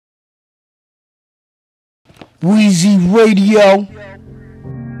Weezy Radio.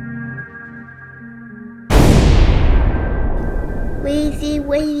 Weezy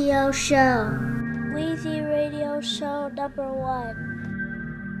Radio Show. Weezy Radio Show #1.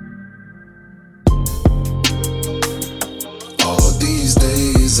 All these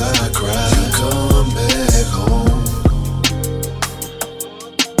days I cry, you come back home.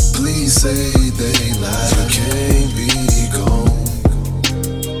 Please say they lie, you can't be gone.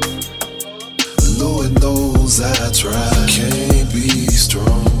 Lord knows I try, can't be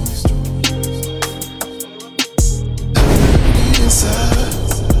strong.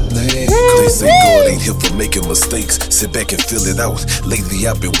 They say God ain't here for making mistakes. Sit back and feel it out. Lately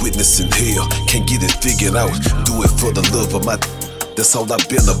I've been witnessing hell, can't get it figured out. Do it for the love of my. That's all I've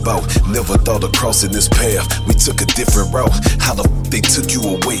been about. Never thought of crossing this path. We took a different route. How the they took you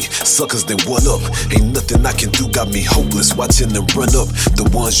away? Suckers then one up. Ain't nothing I can do, got me hopeless. Watching them run up. The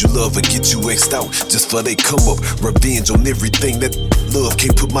ones you love will get you X'd out just for they come up. Revenge on everything that love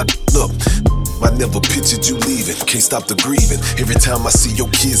can't put my up. I never pictured you leaving, can't stop the grieving. Every time I see your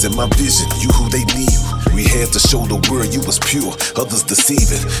kids in my vision, you who they need. We had to show the world you was pure, others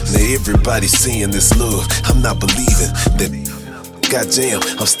deceiving. Now everybody's saying this love, I'm not believing that. Goddamn,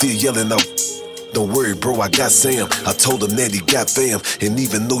 I'm still yelling out. Don't worry, bro, I got Sam. I told him that he got fam. And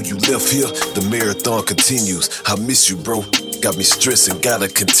even though you left here, the marathon continues. I miss you, bro. Got me stressing, gotta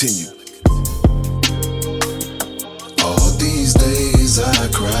continue. All these days I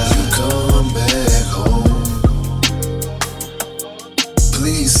cry, you come back home.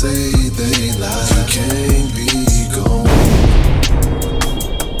 Please say they lie, you can't be gone.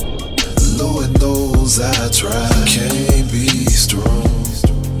 Lord knows I try, can't be strong.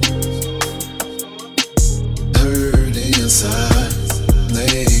 Hurt inside,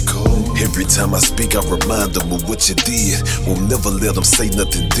 they cold. Every time I speak, I remind them of what you did. Won't never let them say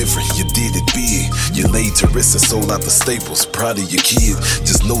nothing different. You did it big. You laid to rest and sold out the staples. Proud of your kid.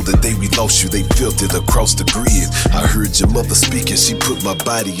 Just know the day we lost you, they felt it across the grid. I heard your mother speaking, she put my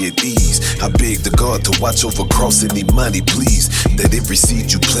body at ease. I begged the God to watch over crossing Imani, please. That every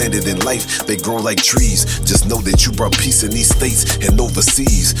seed you planted in life, they grow like trees. Just know that you brought peace in these states and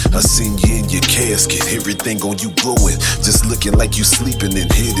overseas. I seen you in your casket, everything on you glowing. Just looking like you sleeping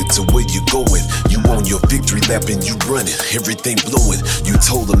and headed to where you going. You on your victory lap and you running, everything blowing. You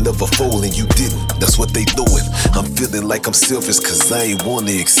told them never fold and you didn't, that's what they doing. I'm feeling like I'm selfish cause I ain't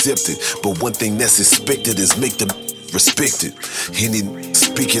wanna accept it. But one thing that's expected is make them respect it. Any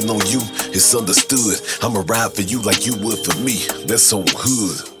speaking on you, it's understood. I'ma ride for you like you would for me. That's so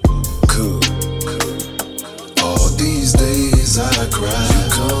hood. Good. All these days I cry, you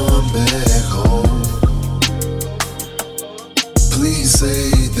come back home. Please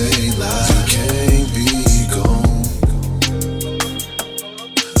say they lie, you can't be gone.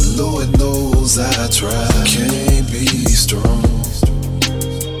 Lord knows I try, can't be strong.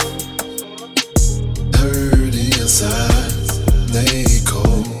 Hurt inside, they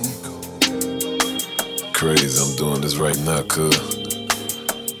cold. Crazy, I'm doing this right now, cuz.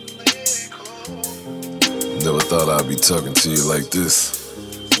 Never thought I'd be talking to you like this.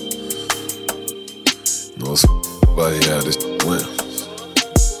 No, it's about here how this went.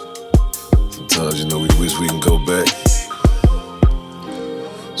 Sometimes, you know, we wish we can go back.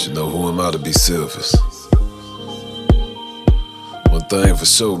 But you know, who am I to be selfish? One thing for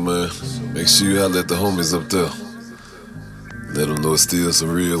sure, man. Make sure you holler at the homies up there. Let them know it's still some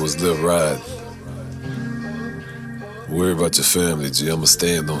real ones left riding. Worry about your family, G. I'ma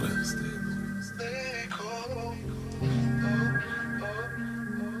stand on it.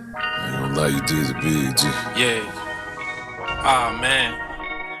 I ain't gonna lie, you did it big, G. Yeah. Ah, man.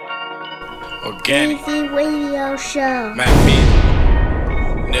 Organic. Weezy Radio Show. Mac Music.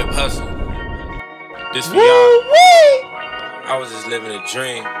 Nip Hustle. This for y'all. I was just living a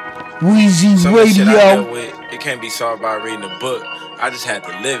dream. Weezy Some of the shit I dealt Radio. with, it can't be solved by reading a book. I just had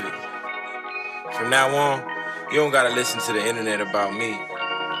to live it. From now on, you don't gotta listen to the internet about me.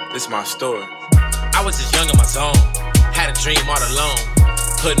 This my story. I was just young in my zone, had a dream all alone.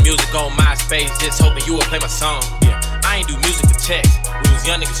 Putting music on MySpace, just hoping you would play my song. Yeah, I ain't do music for checks. We was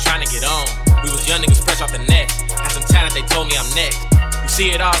young niggas trying to get on. We was young niggas fresh off the nest. Had some talent, they told me I'm next. You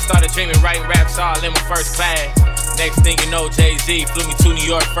see it all, started dreaming, writing raps all in my first class. Next thing you know, Jay-Z flew me to New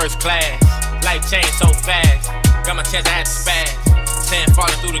York first class. Life changed so fast, got my chance, I had to spaz. Sand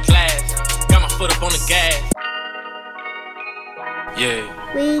falling through the glass, got my foot up on the gas. Yeah.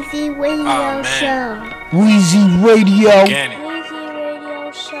 Weezy Radio man. Show. Weezy Radio. Organic. Weezy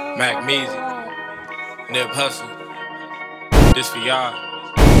Radio Show Mac Music. #1. Nip Hustle. This for y'all.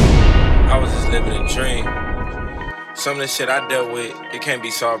 I was just living a dream. Some of the shit I dealt with, it can't be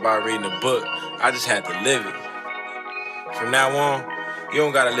solved by reading a book. I just had to live it. From now on, you don't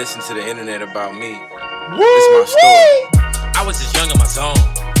gotta listen to the internet about me. It's my story. I was just young in my zone,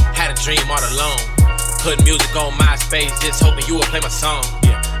 had a dream all alone. Putting music on MySpace, just hoping you would play my song.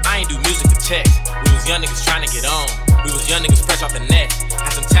 Yeah, I ain't do music for checks. We was young niggas trying to get on. We was young niggas fresh off the net.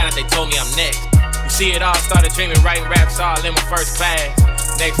 Had some talent, they told me I'm next. You see it all, started dreaming, writing raps all in my first class.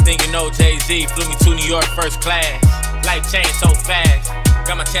 Next thing you know, Jay-Z flew me to New York first class. Life changed so fast,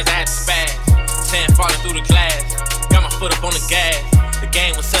 got my chance, I had to spaz. Sand falling through the glass, got my foot up on the gas. The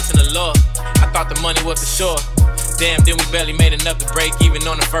game was such an allure, I thought the money was for sure. Damn, then we barely made enough to break even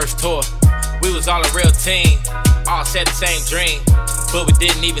on the first tour. We was all a real team, all shared the same dream. But we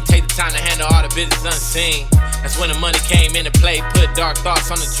didn't even take the time to handle all the business unseen. That's when the money came into play, put dark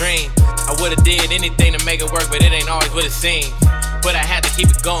thoughts on the dream. I would've did anything to make it work, but it ain't always what it seems. But I had to keep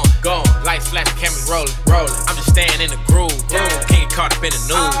it going. Lights flashing, cameras rolling. I'm just staying in the groove. Can't get caught up in the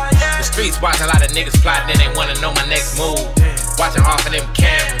news. The streets watch a lot of niggas plotting and they wanna know my next move. Watching off of them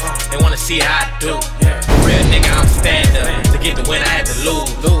cameras, they wanna see how I do. Real nigga, I'm stand up. To get the win, I had to lose.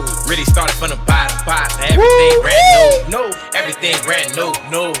 Really started from the bottom. Everything brand new. Everything brand new.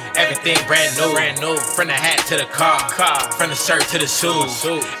 Everything brand new. From the hat to the car. From the shirt to the shoes.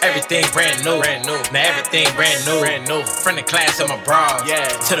 Everything brand new. Now everything brand new. From the class of my bra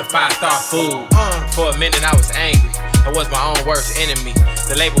to the 5-star food. For a minute I was angry. I was my own worst enemy.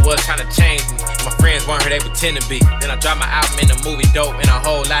 The label was trying to change me. My friends weren't who they pretend to be. Then I dropped my album in the movie Dope, and a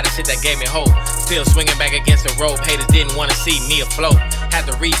whole lot of shit that gave me hope. Still swinging back against the rope. Haters didn't want to see me afloat. Had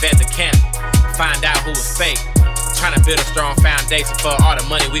to revamp the camp, find out who was fake. Trying to build a strong foundation for all the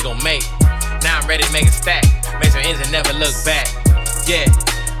money we gon' make. Now I'm ready to make a stack. Major ends and never look back. Yeah,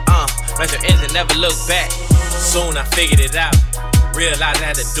 major ends and never look back. Soon I figured it out. Realized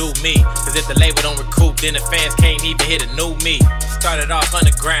I had to do me. Cause if the label don't recoup, then the fans can't even hit a new me. Started off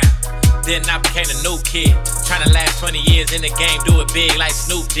underground, then I became a new kid. Tryna last 20 years in the game, do it big like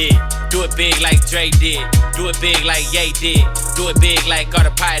Snoop did. Do it big like Dre did. Do it big like Ye did. Do it big like all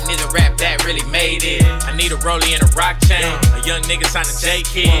the pioneers of rap that really made it. I need a rollie and a rock chain. A young nigga signed a J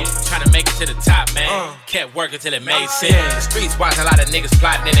Kid. Tryna make it to the top, man. Kept working till it made sense. The streets watch a lot of niggas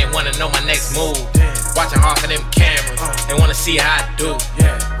plotting and they wanna know my next move. Watching off of them cameras, they wanna see how I do.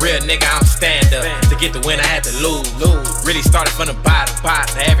 Real nigga, I'm stand up. To get the win, I had to lose. Really started from the bottom.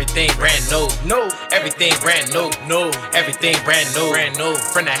 Now everything brand new. Everything brand new. Everything brand new.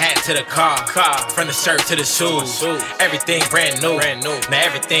 From the hat to the car. From the shirt to the shoes. Everything brand new. Now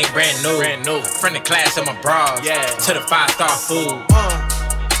everything brand new. From the class of my bra to the 5-star food.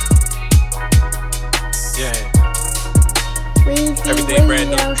 Weezy Everything brand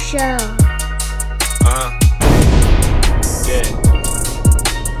new. Radio Show.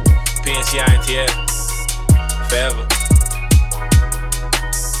 PNCINTF, forever.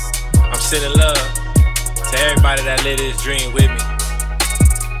 I'm sending love to everybody that lived this dream with me.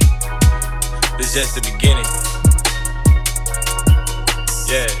 This is just the beginning.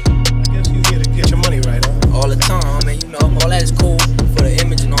 I guess you here to get your money right, huh? All the time, man, you know, all that is cool for the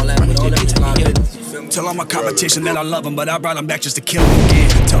image and all that, but all that is not good. Tell all my competition that I love them, but I brought them back just to kill them again.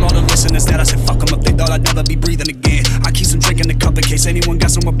 Tell all the listeners that I said fuck them up, they thought I'd never be breathing again. I keep some drink in the cup in case anyone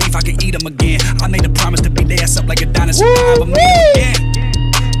got some more beef, I can eat them again. I made a promise to beat their ass up like a dinosaur, but meet them again.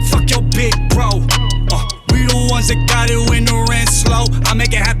 Fuck your big bro. We the ones that got it when the rent's slow. I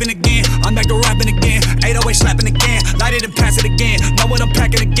make it happen again, I'm back to rapping again. 808 slapping again, light it and pass it again. Know what I'm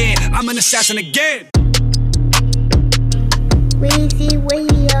packing again, I'm an assassin again. Weezy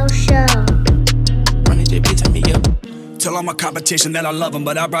Radio Show. Tell all my competition that I love them,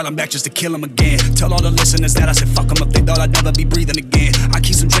 but I brought them back just to kill them again. Tell all the listeners that I said fuck them up, they thought I'd never be breathing again. I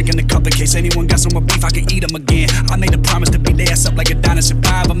keep some drink in the cup in case anyone got some more beef, I can eat them again. I made a promise to beat their ass up like a dinosaur,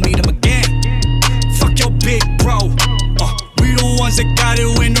 but meet them again. Fuck your big bro. We the ones that got it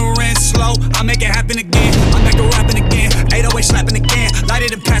when the rent's slow. I make it happen again, I'm back to rapping again. 808 slapping again, light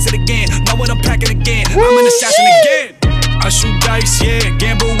it and pass it again. Know what I'm packing again, I'm an assassin again. I shoot dice, yeah,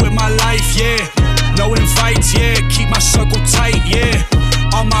 gamble with my life, yeah. No invites, yeah, keep my circle tight, yeah.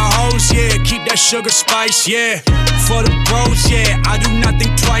 All my hoes, yeah, keep that sugar spice, yeah. For the bros, yeah, I do nothing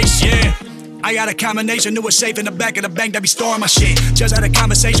twice, yeah. I got a combination, knew a safe in the back of the bank that be storing my shit. Just had a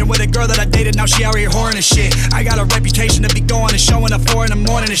conversation with a girl that I dated, now she out here whoring and shit. I got a reputation to be going and showing up 4 in the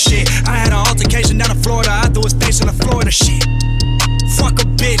morning and shit. I had an altercation down in Florida, I threw his face on the floor and shit. Fuck a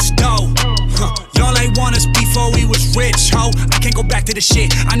bitch, though. Y'all ain't want us before we was rich, ho. I can't go back to the shit,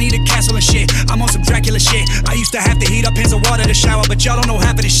 I need a castle and shit. I'm on some Dracula shit, I used to have to heat up pans of water to shower, but y'all don't know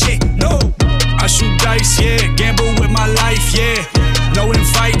half of this shit, no. I shoot dice, yeah, gamble with my life, yeah. No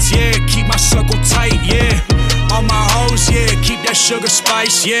invites, yeah, keep my circle tight, yeah. All my hoes, yeah, keep that that sugar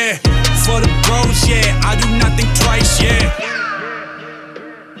spice, yeah. For the bros, yeah, I do nothing twice, yeah.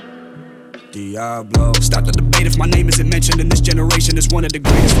 Diablo. Stop the debate if my name isn't mentioned in this generation. It's one of the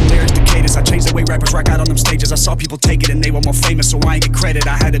greatest from lyrics to cadence. I changed the way rappers rock out on them stages. I saw people take it and they were more famous, so I ain't get credit.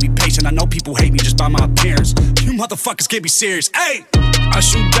 I had to be patient. I know people hate me just by my appearance. You motherfuckers can't be serious. Hey, I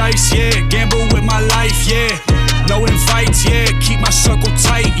shoot dice, yeah. Gamble with my life, yeah. No invites, yeah. Keep my circle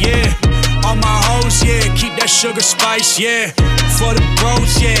tight, yeah. All my hoes, yeah. Keep that sugar spice, yeah. For the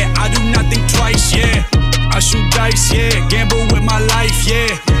bros, yeah. I do nothing twice, yeah. I shoot dice, yeah. Gamble with my life,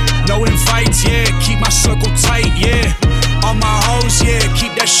 yeah. No invites, yeah. Keep my circle tight, yeah. All my hoes, yeah.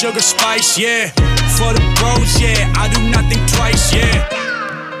 Keep that sugar spice, yeah. For the bros, yeah. I do nothing twice, yeah.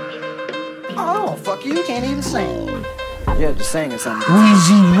 Oh, fuck you can't even sing. Yeah, just singing something.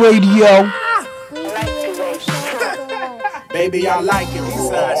 Weezy Radio. Baby, I like it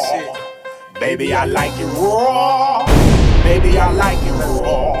raw. Baby, I like it raw. Baby, I like it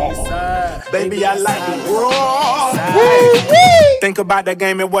raw. Baby, I like it raw. Think about that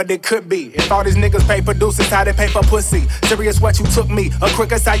game and what it could be. If all these niggas pay producers, how they pay for pussy. Serious what you took me, a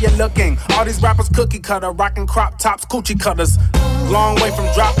quick as how you looking. All these rappers cookie cutter, rocking crop tops, coochie cutters. Long way from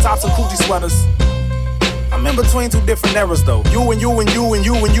drop tops and coochie sweaters. I'm in between two different eras though. You and you and you and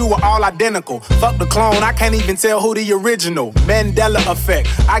you and you are all identical. Fuck the clone, I can't even tell who the original. Mandela effect,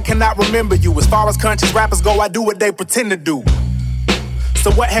 I cannot remember you. As far as conscious rappers go, I do what they pretend to do.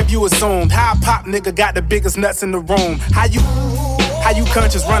 So what have you assumed? How a pop nigga got the biggest nuts in the room? How you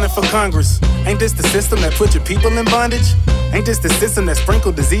conscious running for Congress? Ain't this the system that put your people in bondage? Ain't this the system that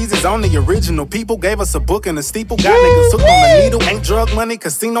sprinkled diseases on the original people? Gave us a book and a steeple, got niggas hooked on the needle. Ain't drug money,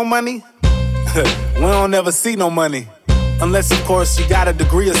 casino money? We don't ever see no money. Unless, of course, you got a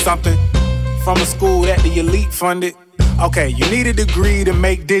degree or something from a school that the elite funded. Okay, you need a degree to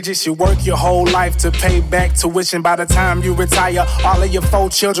make digits. You work your whole life to pay back tuition. By the time you retire, all of your 4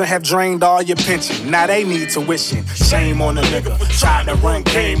 children have drained all your pension. Now they need tuition. Shame on the nigga. Try to run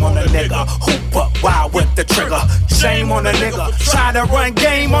game on the nigga. Hoop up wild with the trigger. Shame on the nigga. Try to run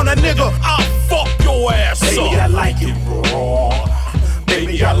game on the nigga. I'll fuck your ass up. Baby, I like it raw.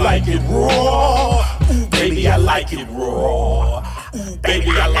 Baby, I like it raw. Ooh, baby, I like it raw. Ooh, baby,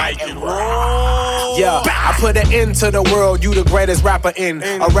 I like it raw. Yeah, I put an end to the world, you the greatest rapper in.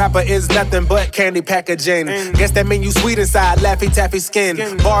 A rapper is nothing but candy packaging. Guess that mean you sweet inside, Laffy Taffy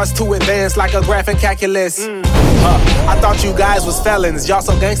skin. Bars too advanced like a graphic calculus. I thought you guys was felons. Y'all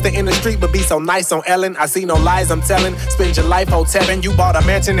so gangsta in the street, but be so nice on Ellen. I see no lies, I'm telling. Spend your life hoteling. You bought a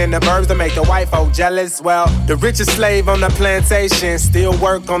mansion in the burbs to make the wife jealous. Well, the richest slave on the plantation still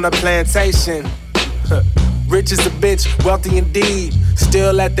work on the plantation. Rich as a bitch, wealthy indeed.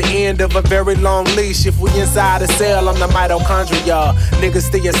 Still at the end of a very long leash. If we inside a cell, I'm the mitochondria. Niggas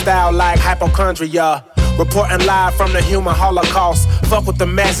steal your style like hypochondria. Reporting live from the human holocaust. Fuck with the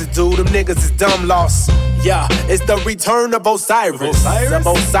masses, dude, them niggas is dumb lost. Yeah, it's the return of Osiris.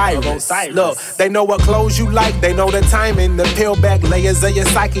 Osiris. Look, they know what clothes you like, they know the timing. The peel back layers of your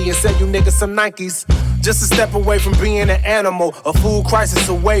psyche and sell you niggas some Nikes. Just a step away from being an animal, a food crisis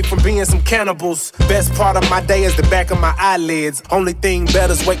away from being some cannibals. Best part of my day is the back of my eyelids. Only thing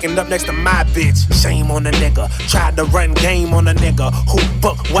better's waking up next to my bitch. Shame on the nigga, tried to run game on the nigga. Who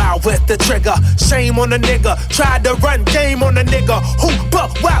buck wild with the trigger? Shame on the nigga, tried to run game on the nigga. Who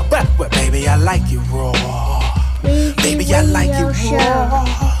buck wild with? Baby, I like it raw. Baby, I like it raw.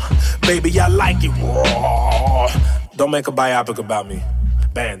 Baby, I like it raw. Don't make a biopic about me.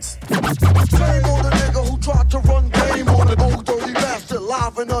 Bands. Shame on the nigga who tried to run game on the old dirty bastard,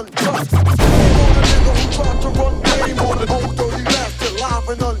 live and uncut. Shame on the nigga who tried to run game on the old dirty bastard, live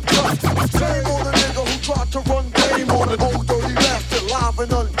and uncut. Shame on the nigga who tried to run game on the old dirty bastard, live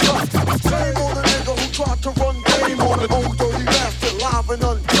and uncut. Shame on the nigga who tried to run game on the old dirty bastard, live and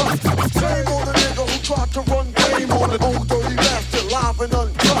uncut. Shame on the nigga who tried to run game on the old dirty bastard, live and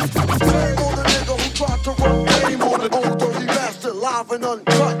uncut. Shame on the nigga who tried to run game on the old dirty bastard, live and uncut.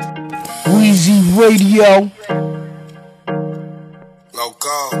 Weezy Radio.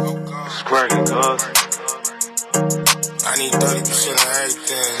 Loco. Scragging, cuz. I need 30% of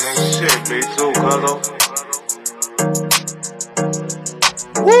everything, nigga. Shit, me too, cuz.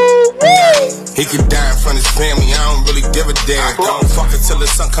 He could die in front of his family, I don't really give a damn. Don't fuck it till the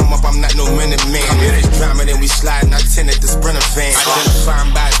sun come up, I'm not no minute man. It is drama, then we sliding, I tend at the Sprinter van. Identify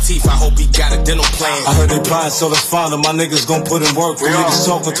him by his teeth, I hope he got a dental plan. I heard they blind, so let's find them. My niggas gon' put in work. The niggas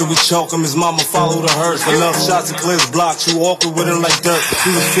talking till we choke him. His mama follow the hearse. Enough shots to clear his block. You awkward with him like dirt.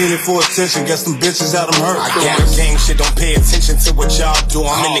 He was feeling for attention. Guess them bitches had him hurt. I got my gang shit, don't pay attention to what y'all do.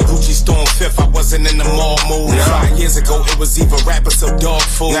 I'm in the Gucci store on 5th, I wasn't in the mall mood. 5 years ago, it was either rappers or dog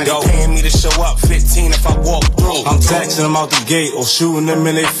food. Now they paying me to show up 15 if I walk through. I'm taxing them out the gate or shooting them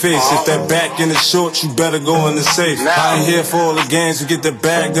in their face. If that back in the short, you better go in the safe. I ain't here for all the games. We get the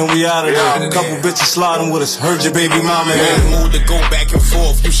bag, then we out of there. A couple bitches sliding with us. Heard your baby mama in the mood to go back and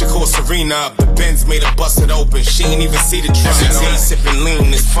forth. You should call Serena up. The Benz made her bust it open. She ain't even see the trap. She sipping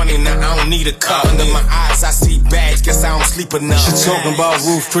lean. It's funny now, I don't need a cup. Under my eyes, I see bags. Guess I don't sleep enough. She talking about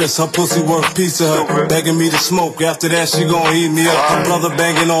Ruth Chris. Her pussy worth Pizza Hut. Begging me to smoke. After that, she gon' eat me up. Her brother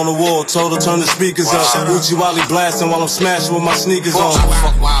banging on the wall. Told her turn the speakers up. Gucci Wally blasting while I'm smashing with my sneakers on. I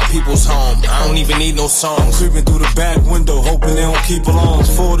fuck wild people's home. I don't even need no song. I'm creeping through the back window, hoping they don't keep alarms.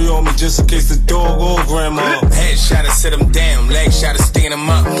 40 on me just in case the dog or grandma. Headshot to sit him down. Leg shot to stand him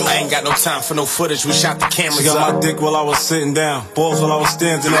up. I ain't got no time for no footage. We shot the cameras up. She got my dick while I was sitting down. Balls while I was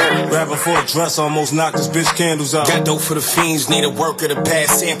standing up. Grabbing for a dress, almost knocked this bitch candles out. Got dope for the fiends. Need a worker to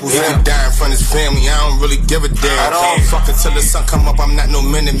pass samples. He could die in front of his family. I don't really give a damn. Fuck it till the sun come up. I'm not no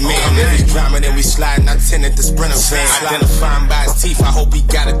minute man. If we drama, then we sliding. I tenant the Sprinter van. Identify him by his teeth. I hope he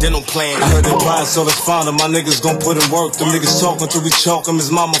got a dental plan. I heard they blind, so let's find him. My niggas gon' put in work. Them niggas talking till we choke him.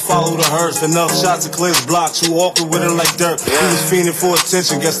 His mama follow the hearse. Enough shots to clear his block. You awkward with him like dirt. He was fiending for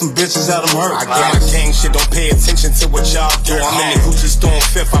attention. Guess them bitches had him hurt. I got my gang shit. Don't pay attention to what y'all do. I'm in the Gucci store on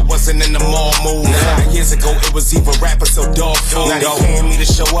 5th. I wasn't in the mall mood. 5 years ago, it was either rappers or dog food. Now they paying me to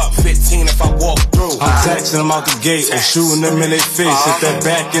show up 15 if I walk through. I'm taxing them out the gate or shooting them in their face. If that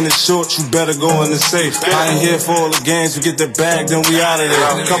back in the short, you better go in the safe. I ain't here for all the games. We get the bag, then we out of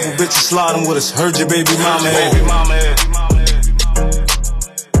there. A couple bitches sliding with us. Heard your baby mama head.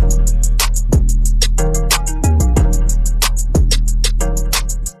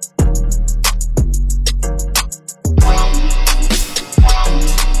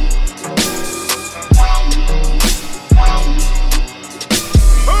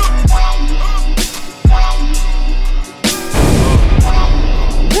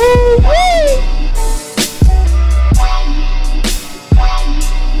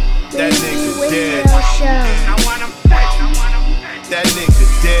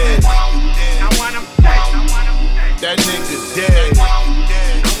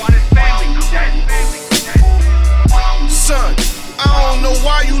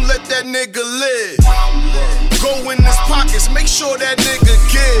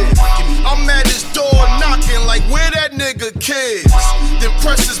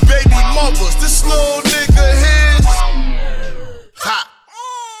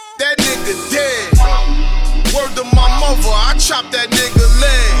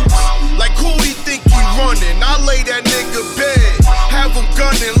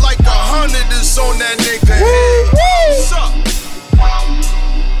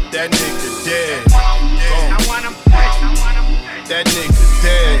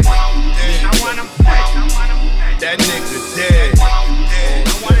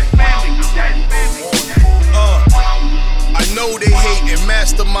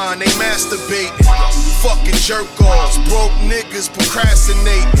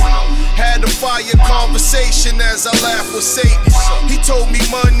 As I laugh with Satan, he told me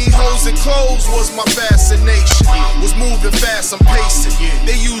money, hoes, and clothes was my fascination. Was moving fast, I'm pacing.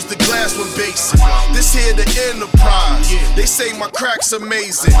 They use the glass when basing. This here the enterprise. They say my crack's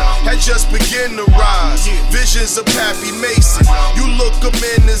amazing. Had just begun to rise. Visions of Pappy Mason. You look him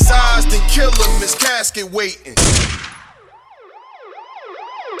in his eyes, then kill him. His casket waiting.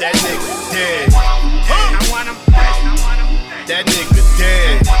 That nigga dead. I want him dead. That nigga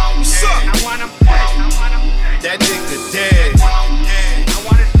dead. What's up? I want him dead. That nigga dead. I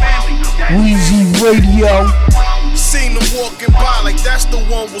want his family. Weezy Radio. Seen him walking by like that's the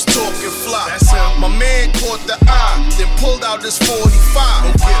one was talking fly. My man caught the eye, then pulled out his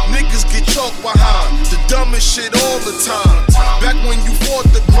 45. Niggas get chalked behind the dumbest shit all the time. Back when you fought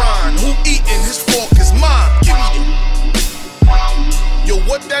the grind, who eating his fork is mine? Give me that. Yo,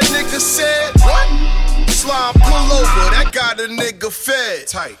 what that nigga said? What? Slime, pull over, that got a nigga fed.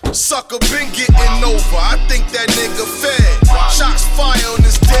 Tight. Sucker been getting over, I think that nigga fed. Shots fire on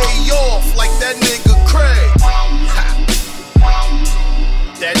his day off, like that nigga Craig.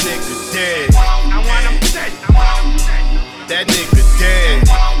 That nigga dead. I want him dead. That nigga dead. I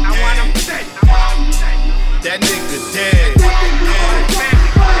want him dead. That nigga dead.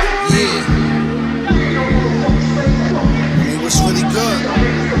 Yeah. It was really good.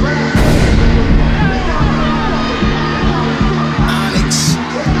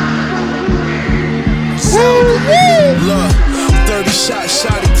 Look, 30 shots,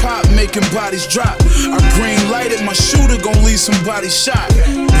 shotty pop, making bodies drop. I green lighted, my shooter gon' leave somebody shot.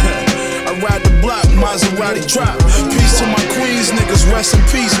 I ride the block, Maserati drop. Peace to my queens, niggas, rest in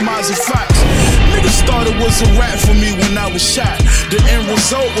peace, Mozzie Fox. Niggas thought it was a rap for me when I was shot. The end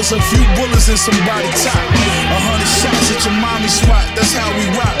result was a few bullets in somebody's top. 100 shots at your mommy spot, that's how we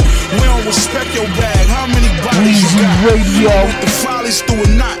rock. We don't respect your bag, how many bodies you got? With the follies through a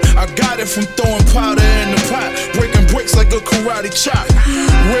knot, I got it from throwing powder in the pot. Breaking bricks like a karate chop.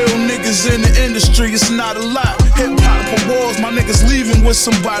 Real niggas in the industry, it's not a lot. Hip hop awards, my niggas leaving with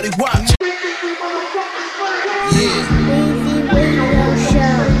somebody watch.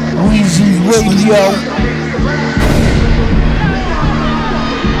 Weezy Radio.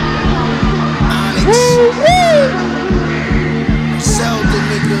 Zelda,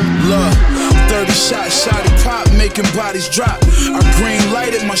 nigga. Look, 30 shots, shotty pop, making bodies drop. I green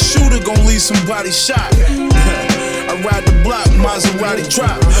lighted, my shooter gon' leave somebody shot. I ride the block, Maserati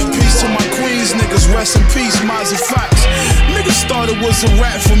drop. Peace to my queens, niggas, rest in peace, Mozzie Fox. Niggas thought it was a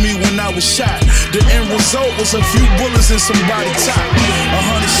rap for me when I was shot. The end result was a few bullets in somebody's top.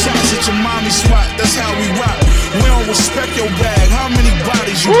 100 shots at your mommy spot, that's how we rock. We don't respect your bag, how many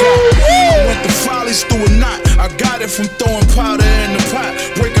bodies you got? I went the follies through a knot, I got it from throwing powder in the pot.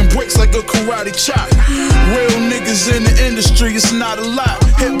 Breaking bricks like a karate chop. Real niggas in the industry, it's not a lot.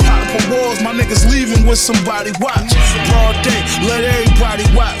 Hip hop awards, my niggas leaving with somebody watch. Broad day, let everybody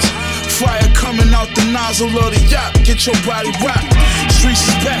watch. Fire coming out the nozzle of the yacht, get your body rocked. Streets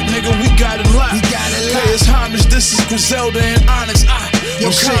is back, nigga, we got it locked. Pay us homage, this is Griselda and Onyx.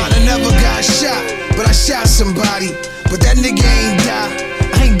 Your kinda never got shot, but I shot somebody. But that nigga ain't die,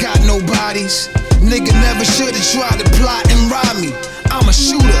 I ain't got no bodies. Nigga never should've tried to plot and rob me. I'm a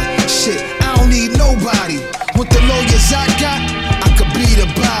shooter, shit, I don't need nobody. With the lawyers I got, I could be the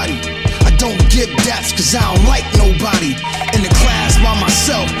body. I don't get daps cause I don't like nobody. In the class by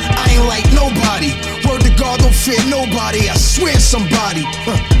myself, I ain't like nobody. Word to God, don't fear nobody, I swear somebody.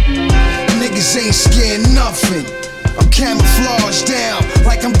 Niggas ain't scared nothing. I'm camouflaged down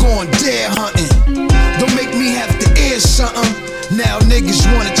like I'm going deer hunting. Don't make me have to air something. Now niggas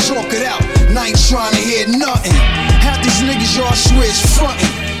wanna talk it out, and I ain't trying to hear nothing. Half these niggas y'all swear is frontin'.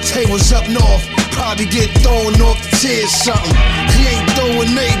 Tables up north, probably get thrown off the tier something. He ain't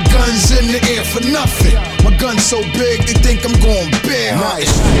throwing they guns in the air for nothing. My gun's so big, they think I'm going bear hunting.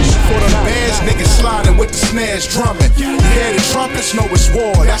 Nice. For the bands, niggas sliding with the snares drumming. You hear the trumpets, know it's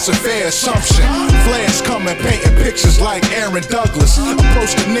war, that's a fair assumption. Flares coming, painting pictures like Aaron Douglas.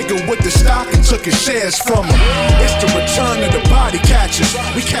 Approached the nigga with the stock and took his shares from him. It's the return of the body catchers.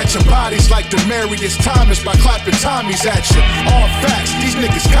 We catching bodies like Demarius Thomas by clapping Tommies at you. All facts, these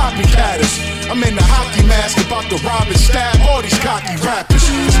niggas copycatters. I'm in the hockey mask about to rob and stab all these cocky rappers.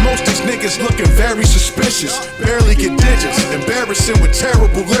 Cause most these niggas looking very suspicious. Barely get digits, embarrassing with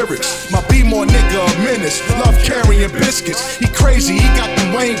terrible lyrics. My B-more nigga a menace, love carrying biscuits. He crazy, he got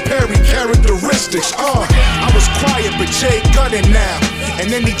the Wayne Perry characteristics. I was quiet but Jay gunning now. And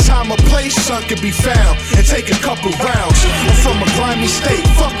anytime a place son can be found and take a couple rounds. I'm from a grimy state,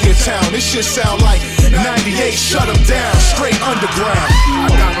 fuck your town. This shit sound like 98, shut them down, straight underground.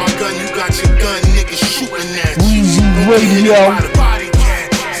 I got my gun, you got your gun, niggas shooting at you. Weezy Radio.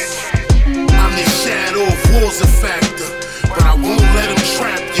 I'm the shadow of war's a factor, but I won't let them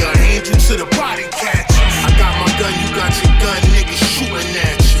trap you, hand you to the body catcher. I got my gun, you got your gun, niggas shooting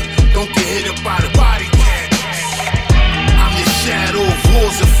at you. Don't get hit up by the body catcher. I'm the shadow of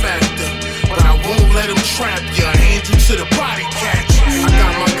war's a factor, but I won't let them trap you, hand you to the body catcher. I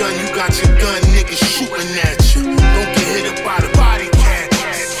got my gun, you got your gun, niggas shooting at you. Don't get hit up by the body catcher.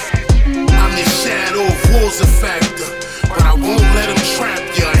 I'm the shadow of war's a factor, but I won't let them trap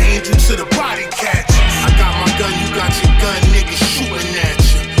you, hand you to the body catcher. I got my gun, you got your gun, niggas shooting at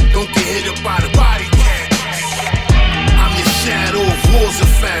you. Don't get hit up by the body catcher. I'm the shadow of war's a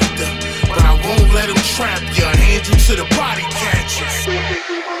factor, but I won't let them trap you, hand you to the body catcher.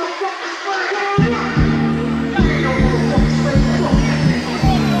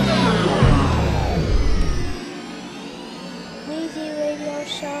 Weezy Radio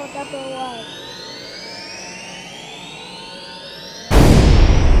Show #1.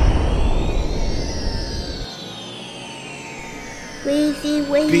 Weezy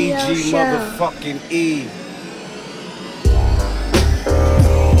Radio BG Show. motherfucking E.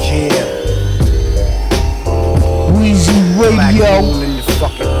 Yeah. Weezy Black Radio. people in the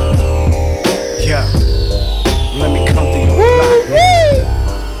fucking. Yeah. Let me come to your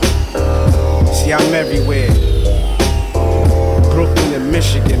block. See, I'm everywhere. Brooklyn and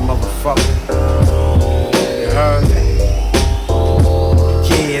Michigan, motherfucker. You heard?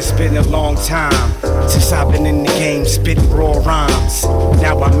 Yeah, it's been a long time since I've been in the game spitting raw rhymes.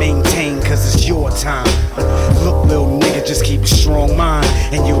 Now I maintain cause it's your time. Look, little nigga, just keep a strong mind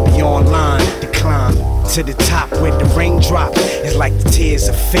and you'll be online to climb to the top where the raindrop is like the tears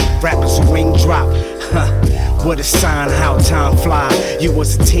of fake rappers who ain't drop. What a sign how time fly. You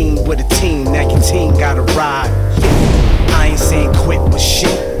was a team with a team, now your team gotta ride. I ain't saying quit but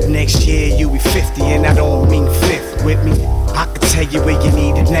shit. Next year you be 50 and I don't mean fifth with me. I can tell you where you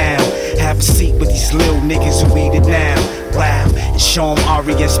need it now. Have a seat with these little niggas who eat it now. Wow, and show them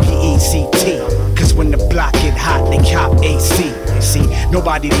R-E-S-P-E-C-T. Cause when the block get hot, they cop AC. See,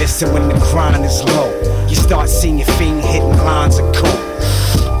 nobody listen when the grind is low. You start seeing your fiend hitting lines of coke.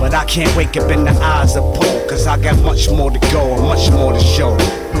 But I can't wake up in the eyes of Poe. Cause I got much more to go and much more to show.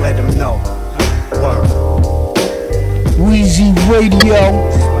 Let them know. Word. Weezy Radio.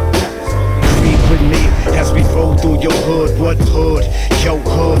 Read with me as we roll through your hood. What hood? Yo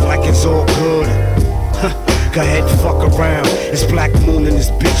hood like it's all good. Go ahead, fuck around. It's Black Moon and this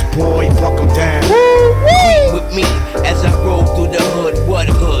bitch boy, buck him down. Read with me as I roll through the hood. What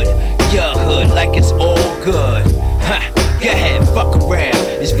hood? Your hood like it's all good. Go ahead, fuck around.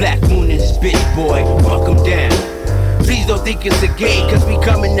 It's Black Moon and this bitch boy, buck him down. Please don't think it's a game, cause we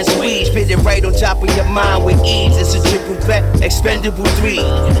coming to squeeze. Spit it right on top of your mind with ease. It's a triple threat, expendable 3.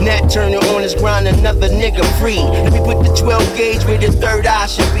 Nat Turner on his grind, another nigga free. Let me put the 12 gauge where the third eye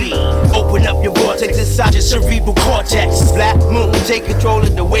should be. Open up your vortex inside your cerebral cortex. Black Moon, take control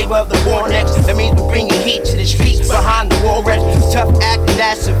of the wave of the vortex. That means we bringing heat to the streets behind the wall rest. Tough acting,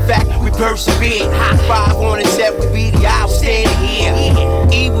 that's a fact, we persevere. High 5 on the set, we be the outstanding here.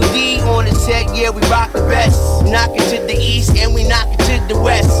 Evil D on the set, yeah, we rock the best. Knock it to the east and we knock it to the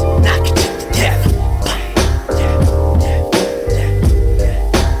west. Knock it to the death.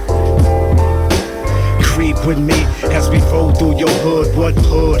 Creep with me as we roll through your hood. What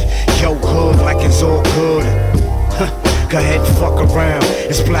hood? Yo hood like it's all good. Go ahead, fuck around.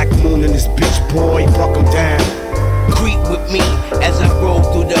 It's Black Moon and this bitch boy, buck him down. Creep with me as I roll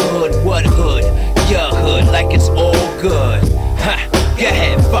through the hood. What hood? Your hood like it's all good. Go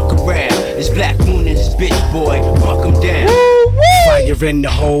ahead, fuck around. It's Black Moon and this bitch boy, buck him down. Fire in the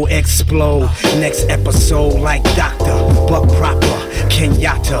hole, explode. Next episode like Doctor, Buck Proper,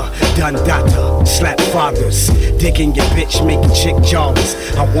 Kenyatta, Dundata, Slap Fathers. Digging your bitch, making chick jaws.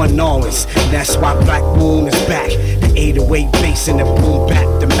 I won always, that's why Black Moon is back. The 808 bass and the boom back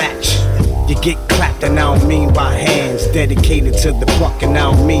to match. You get clapped and I don't mean by hands. Dedicated to the buck and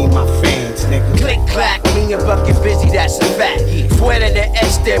I don't mean my fans, nigga. Click clack, me and Buck is busy, that's a fact. Fuera de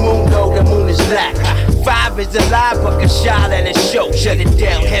este mundo, the moon is black. 5 is alive, Buck a shot at a show. Shut it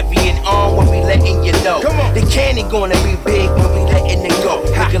down heavy and on when we letting you know. The cannon gonna be big when we letting it go.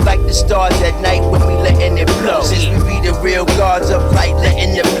 Looking like the stars at night when we letting it blow. Since we be the real gods of light,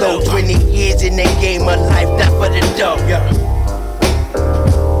 letting it flow. 20 years in that game of life, not for the dough.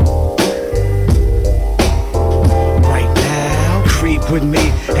 With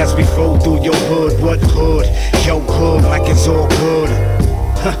me as we roll through your hood. What hood? Yo hood like it's all good.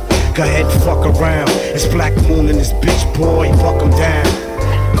 Go ahead, fuck around. It's Black Moon and this bitch boy, buck him down.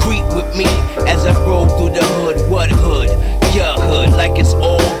 Creep with me as I roll through the hood. What hood? Your hood like it's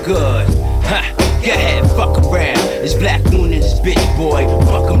all good. Go ahead, fuck around. It's Black Moon and this bitch boy,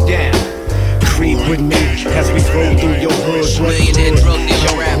 buck him down. Creep with me as we roll through your hood. Millionaire drug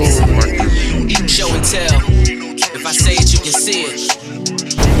dealer rappers. Show and tell. If I say it, you can see it.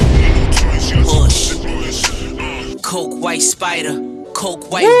 Push. Coke white spider, coke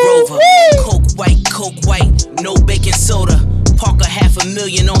white rover, coke white, no baking soda. Park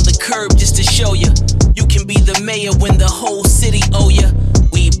 $500,000 on the curb just to show you. You can be the mayor when the whole city owe ya.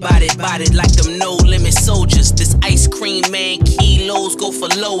 We bought it like them no limit soldiers. This ice cream man, kilos go for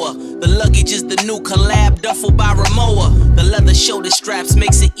lower. The luggage is the new collab duffel by Ramoa. The leather shoulder straps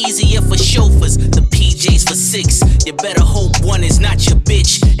makes it easier for chauffeurs. The PJs for 6, you better hope one is not your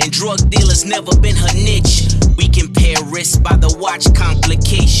bitch. And drug dealers never been her niche. We compare risk by the watch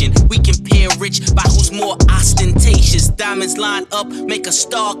complication. We compare rich by who's more ostentatious. Diamonds line up, make a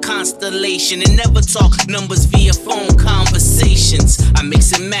star constellation. And never talk numbers via phone conversations. I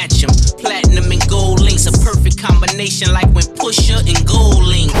mix and match them, platinum and gold links. A perfect combination like when Pusha and Gold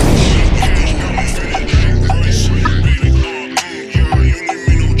Link.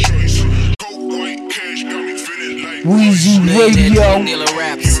 Weezy Radio. Dealer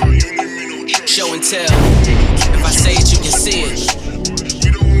raps. Show and tell. If I say it, you can see it.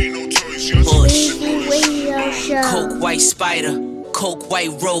 Push. Coke white spider, coke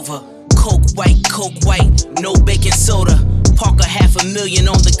white rover, coke white, no baking soda. Park $500,000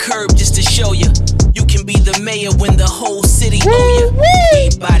 on the curb just to show you. You can be the mayor when the whole city owe ya. We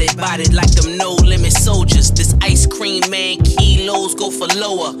bout it like them no limit soldiers. This ice cream man kilos go for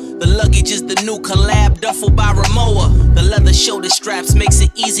lower. The luggage is the new collab duffel by Ramoa. The leather shoulder straps makes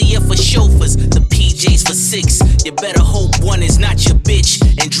it easier for chauffeurs. The PJs for 6. You better hope one is not your bitch.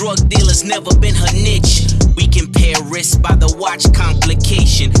 And drug dealers never been her niche. We compare risk by the watch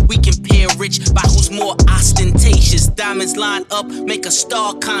complication. We compare rich by who's more ostentatious. Diamonds line up, make a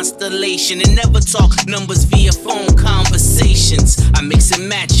star constellation. And never talk numbers via phone conversations. I mix and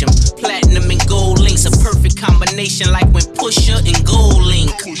match them, platinum and gold links. A perfect combination like when Pusha and Gold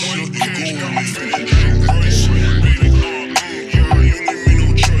Link.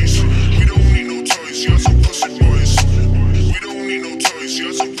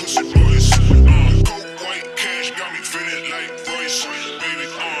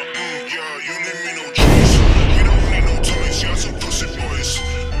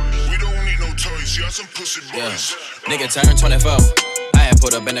 Yeah, nigga turned 24. I had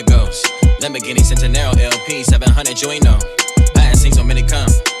put up in the ghost. Lamborghini Centenaro LP 700, you ain't know. I ain't seen so many come.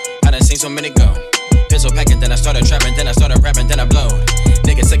 I done seen so many go. Pistol packing, then I started trapping, then I started rapping, then I blowed.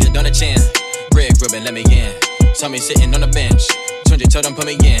 Nigga took it on the chin. Red ribbon, let me in. Saw me sitting on the bench. 20 told them put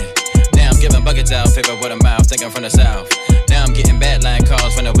me in. Now I'm giving buckets out, favor with a mouth, thinking from the south. Now I'm getting bad line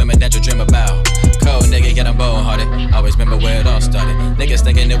calls from the women that you dream about. Cold nigga, get I'm bold-hearted. Always remember where it all started. Niggas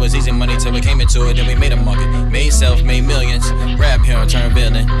thinking it was easy money till we came into it, then we made a market. Made self, made millions. Rap hero turned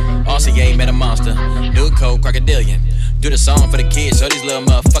villain. RCA made a monster. New code, crocodilian. Do the song for the kids, show these little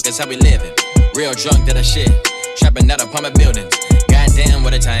motherfuckers how we living. Real drunk, did a shit. Trapping out apartment buildings. Goddamn,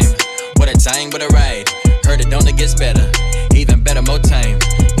 what a time. What a time, what a ride. Heard it only gets better. Even better, more time.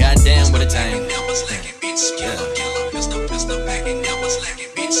 Goddamn, what a time.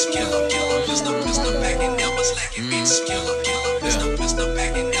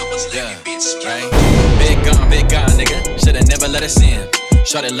 Big gun, nigga. Shoulda never let us in.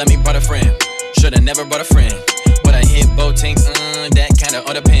 Shorty let me brought a friend. Shoulda never brought a friend. But I hit both tanks, that kinda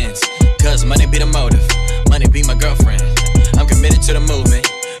all depends. Cause money be the motive, money be my girlfriend. I'm committed to the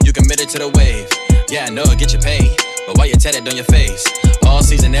movement, you committed to the wave. Yeah, I know it get you paid, but why you tatted on your face? All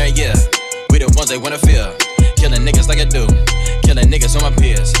season, every year, we the ones they wanna feel. Killing niggas like I do, killing niggas on my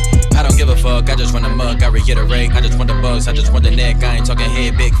peers. I don't give a fuck, I just want the mug, I reiterate. I just want the bugs, I just want the neck. I ain't talking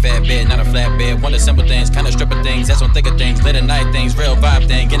head, big fat bed, not a flat bed. Want the simple things, kinda stripper things, that's on thicker things. Late at night things, real vibe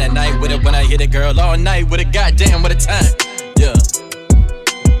thing. In at night with it when I hit it, girl. All night with it, goddamn, what a time. Yeah.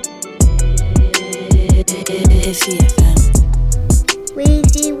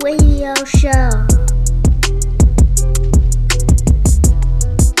 Weezy Radio Show.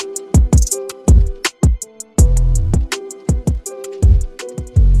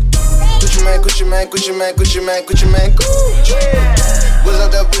 Gucci man, Gucci man, Gucci man, Gucci man, Gucci. Whiz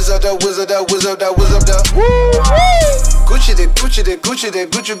up that, whiz up that, whiz up that, whiz up that, whiz up that. Gucci the, Gucci the, Gucci the,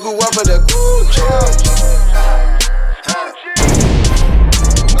 Gucci go up at the Gucci.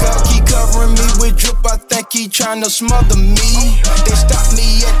 God keep covering me with drip, I think he tryna smother me. They stopped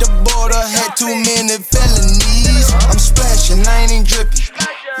me at the border, had too many felonies. I'm splashing, I ain't even dripping.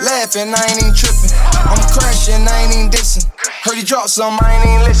 Laughing, I ain't even tripping. I'm crashing, I ain't even dissing. Heard he dropped some, I ain't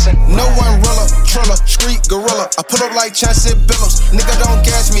even listen. No umbrella, triller, street gorilla. I pull up like Chancey Billups. Nigga don't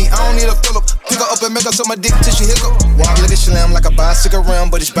gas me, I don't need a Phillip. Pick her up and make her so my dick till she hiccup. Walk like a slam like a bicycle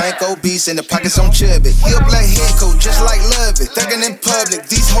rim, but it's bank obese and the pockets on chubby. He a black head coat, just like Love It. Thuggin' in public,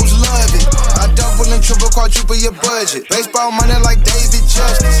 these hoes love it. I double and triple, quadruple your budget. Baseball money like David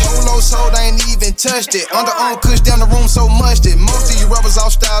Justice. Whole low sold, I ain't even touched it. Underarm kush down the room so musted. Most of you rubbers all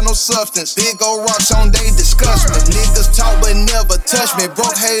style, no substance. Big old rocks on, they disgust me. Niggas talk but never touch me.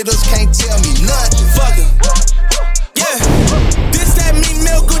 Broke haters can't tell me nothing. Fuck it. Yeah, this that meat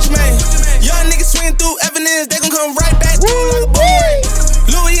milk Gucci man. Young niggas swing through evidence, they gon' come right back through like a boomerang.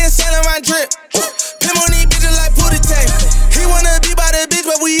 Louis and Saint Laurent drip. Pim on these bitches like Pootie Tang. He wanna be by the bitch,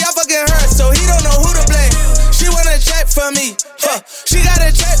 but we all fucking her, so he don't know who to blame. She wanna chat for me, she got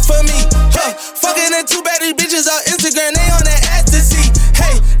a chat for me, Fucking the two baddest bitches on Instagram, they on that ecstasy.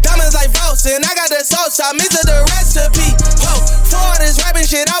 Hey, diamonds like Voss, and I got the sauce, I mix the recipe. For all this rapping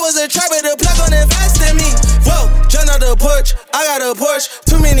shit, I was a trapper, the plug on invest in me. Whoa, jump out the porch, I got a Porsche,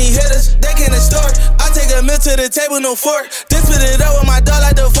 too many hitters, they can't extort. I take a meal to the table, no fork. They spit it up with my dog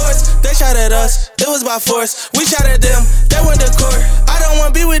like divorce. They shot at us, it was by force. We shot at them, they went to court. I don't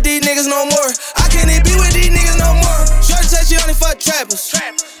wanna be with these niggas no more. I can't even be with these niggas no more. Shorty said she only fuck trappers.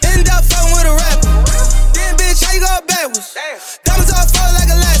 End up fucking with a rapper. Then bitch, how you go backwards? Diamonds all fall like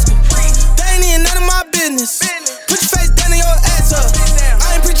Alaska. They ain't even none of my business. Put your face down and your ass up.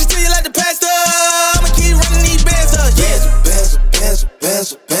 I ain't preaching to you like the pastor. I'ma keep running these bands up. Yeah. Bands, bands,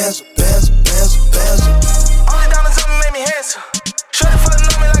 bands, bands, bands, bands, bands.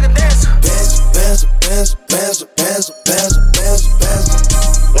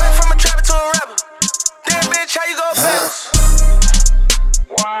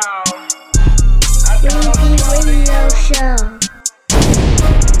 Radio Show.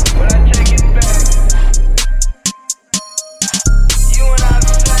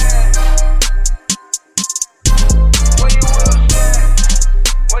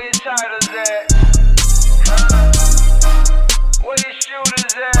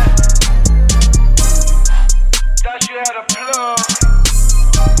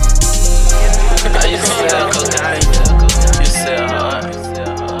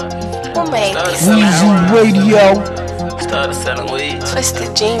 Weezy Radio. Started selling weed.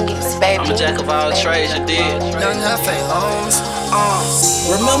 Twisted genius, baby. I'm a jack of all trades, you did. Young Hefe Holmes.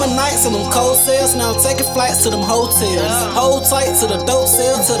 Remember nights in them cold cells, now I'm taking flights to them hotels. Hold tight to the dope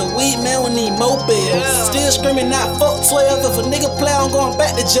cell, to the weed man, we need mobiles. Still screaming out fuck 12, if a nigga play, I'm going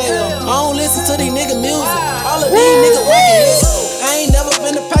back to jail. I don't listen to these nigga music, all of these niggas rockin' I ain't never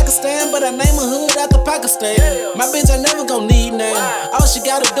been to Pakistan, but I name a hood after Pakistan. My bitch ain't never gon' need name. All she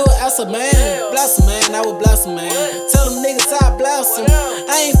gotta do is ask a man. Bless him, man, I will bless him, man. Tell them niggas I bless him.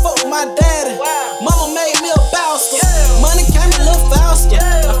 I ain't fuck with my daddy. Mama made me a bastard. Money came a little faster.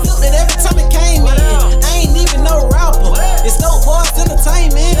 I flipped it every time it came in. I ain't even no rapper. It's Dope Boys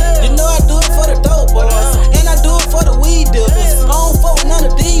Entertainment. You know I do it for the dope boys, and I do it for the weed dealers. I don't fuck with none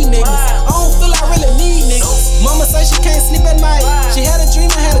of these niggas. I don't feel I really need niggas. Mama say she can't sleep at night. She had a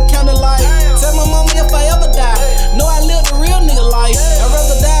dream, I had a candlelight. Tell my mama if I ever die, know I lived a real nigga life. I'd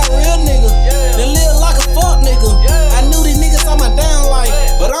rather die a real nigga than live like a fuck nigga. I knew these niggas on my down life,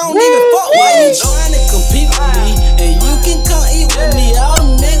 but I don't even fuck. Why you trying to compete with me? And you can come eat with me. All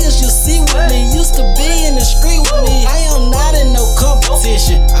them niggas you see with me used to be in the street with me. I am not in no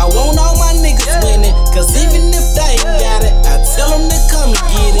competition. I want all my niggas winning, cause even if they ain't got it, I tell them to come and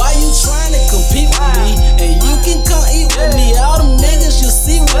get it. Why you trying to compete with me? And you can come eat with me. All them niggas you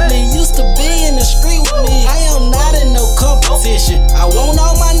see with me used to be in the street with me. I am not in no competition. I want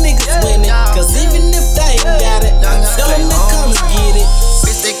all my niggas winning, cause even if they ain't got it, I tell them to come and get it.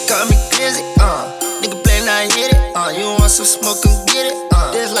 Bitch, they call me Glizzy, nigga play now hit it, you want some smoke, come get it,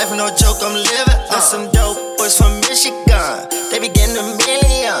 this life no joke, I'm living, some dope boys from Michigan, they be getting a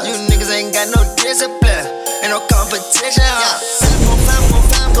million, you niggas ain't got no discipline, ain't no competition,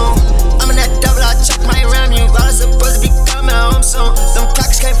 I'm in that double, I chuck my ram, you all supposed to be coming home soon, them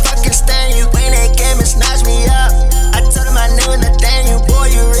clocks can't fucking stand you, when they came and snatched me up, I told them I knew nothing, you boy,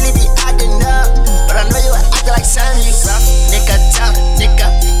 you really be acting up, but I know you acting like Sam, you rough, nigga, tough, nigga,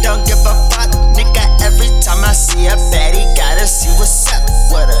 don't give a fuck, nigga, every time I see a baddie, gotta see what's up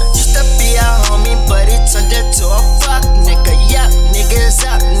with her, used to be a homie, but he turned into a fuck, nigga, yup, niggas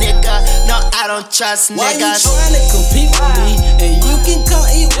up, nigga, no, I don't trust niggas. Why you trying to compete with me, and you can come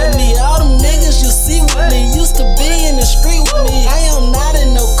eat with me, all them niggas you see with me, used to be in the street with me, I am not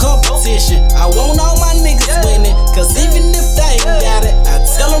in no competition, I want all my niggas winning, cause even if they ain't got it, I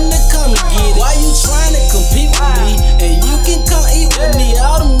tell them to come and get it. Why you trying to compete with me, and you can come eat with me,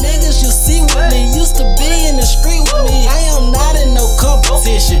 all them niggas you see with me, used to be in the street with me, I am not in no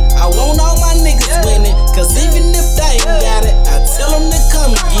competition, I want all my niggas winning, cause even if they ain't got it, I tell them to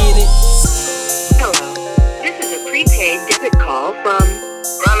come and get it. Hello, this is a prepaid debit call from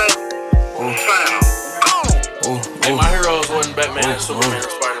Hey, my heroes wasn't Batman and Superman and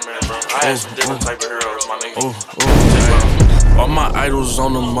Spider-Man, bro. I had some different type of heroes, my nigga. All my idols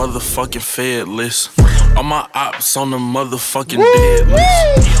on the motherfucking Fed list. All my ops on the motherfucking dead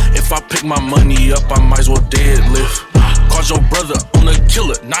list. If I pick my money up, I might as well deadlift. Called your brother on a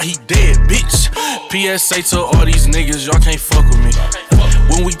killer, now he dead, bitch. PSA to all these niggas, y'all can't fuck with me.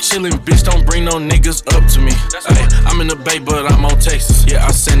 When we chillin', bitch, don't bring no niggas up to me. Ay, I'm in the Bay, but I'm on Texas. Yeah,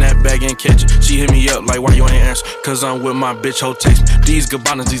 I send that bag and catch it. She hit me up like, why you ain't answer? Cause I'm with my bitch, hoe text me. These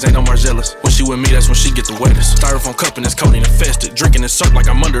Gabbana's, these ain't no Margellas. When she with me, that's when she get the wettest. Styrofoam cup and it's coating infested. Drinking this syrup like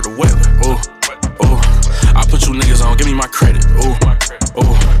I'm under the weather. Ooh, ooh. I put you niggas on, give me my credit. Ooh,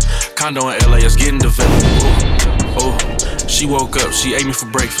 ooh. Condo in LA, it's getting developed. Ooh, ooh. She woke up, she ate me for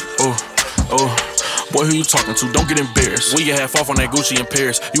breakfast. Ooh, ooh. Boy, who you talking to? Don't get embarrassed. We get half off on that Gucci in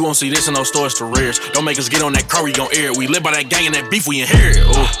Paris. You won't see this in no stores to rares. Don't make us get on that car, we gon' air it. We live by that gang and that beef we inherit.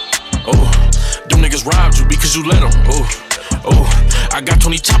 Oh, oh. Them niggas robbed you because you let them. Oh, oh. I got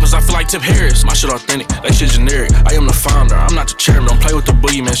 20 choppers, I feel like Tip Harris. My shit authentic, that shit generic. I am the founder, I'm not the chairman. Don't play with the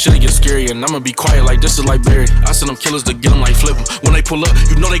boogeyman, shit'll get scary. And I'ma be quiet like this is like Barry. I send them killers to get them like flip them. When they pull up,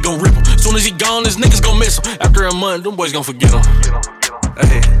 you know they gon' rip them. Soon as he gone, this niggas gon' miss him. After a month, them boys gon' forget him.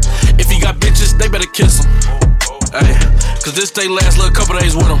 Hey, if he got bitches, they better kiss him. Ay, cause this day last little couple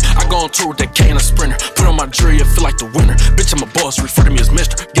days with him. I go on tour with that K and a Sprinter. Put on my jewelry, I feel like the winner. Bitch, I'm a boss, refer to me as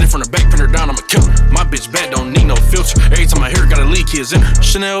mister. Get it from the back, pin her down, I'm a killer. My bitch bad, don't need no filter. Every time I hear her, got a leak, kids in her.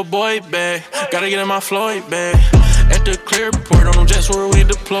 Chanel boy bag, gotta get in my Floyd bag. At the clearport, on them jets where we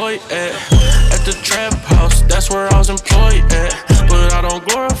deployed at. At the trap house, that's where I was employed at. But I don't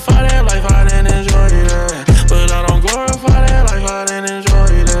glorify that life, I didn't enjoy that. But I don't glorify that life, I didn't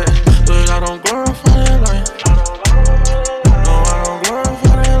enjoy that. But I don't glorify that life. No, I don't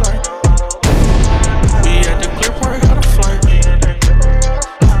glorify that life. We at the clearport, got a flight.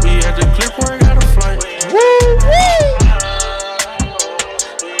 We at the clearport, got a flight. Woo, woo.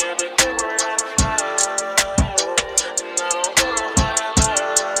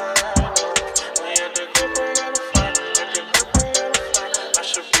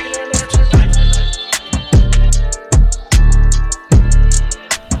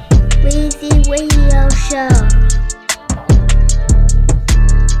 Weezy Radio Show.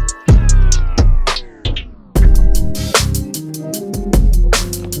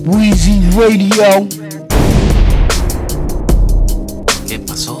 Weezy Radio. ¿Qué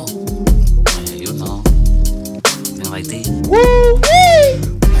pasó? You know, thing like this. 1,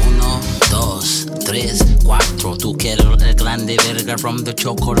 2, 3, 4. Tú quieres el grande verga from the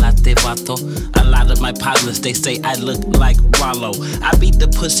chocolate vato. A lot of my partners, they say I look like Rollo. I beat the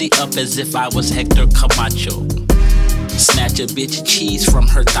pussy up as if I was Hector Camacho. Snatch a bitch cheese from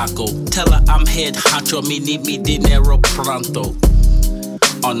her taco. Tell her I'm head honcho, me need me dinero pronto.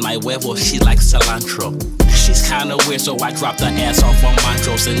 On my huevo, she likes cilantro. She's kinda weird, so I dropped her ass off on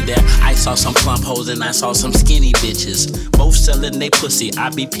Montrose. And there I saw some plump hoes and I saw some skinny bitches. Both selling they pussy,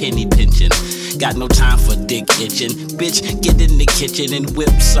 I be penny pinching. Got no time for dick itching. Bitch, get in the kitchen and whip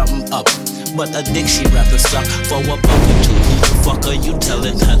something up. But a dick she rather suck for $1 or $2. Who the fuck are you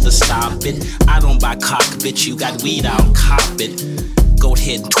telling her to stop it? I don't buy cock, bitch, you got weed, I'll cop it. Go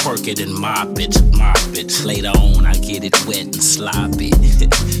ahead and twerk it and mop it. Later on, I get it wet and sloppy.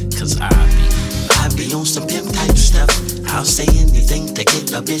 Cause I be on some pimp type stuff. I'll say anything to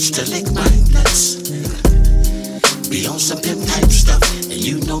get a bitch to lick my nuts. Be on some pimp type stuff. And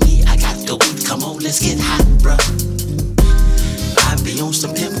you know me, I got the weed. Come on, let's get hot, bruh. I be on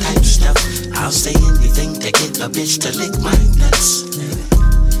some pimp type stuff. I'll say anything to get a bitch to lick my nuts.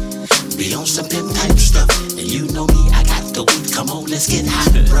 Be on some pimp type stuff. And you know me, I got the weed. Come on, let's get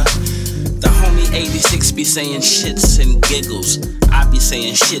hot, bruh. The homie 86 be saying shits and giggles. I be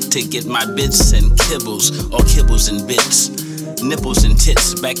saying shit to get my bits and kibbles. Or kibbles and bits. Nipples and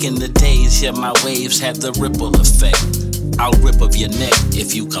tits. Back in the days, yeah, my waves had the ripple effect. I'll rip up your neck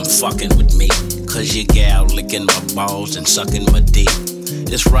if you come fucking with me. Cause your gal licking my balls and sucking my dick.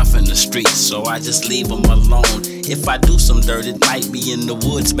 It's rough in the streets, so I just leave them alone. If I do some dirt, it might be in the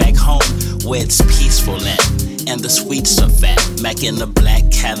woods back home, where it's peaceful at, and the sweets are fat. Mac in the black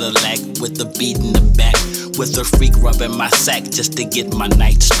Cadillac with the beat in the back, with her freak rubbing my sack just to get my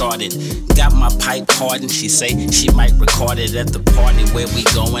night started. Got my pipe hard and she say she might record it at the party where we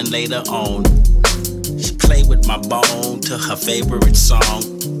going later on. She played with my bone to her favorite song.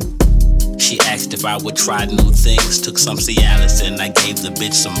 She asked if I would try new things. Took some Cialis and I gave the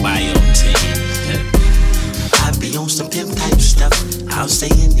bitch some Biotin. I be on some pimp type stuff. I'll say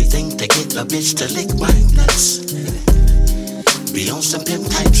anything to get a bitch to lick my nuts. Be on some pimp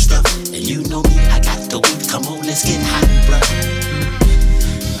type stuff. And you know me, I got the weed. Come on, let's get hot, bruh.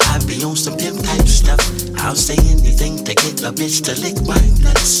 I be on some pimp type stuff. I'll say anything to get a bitch to lick my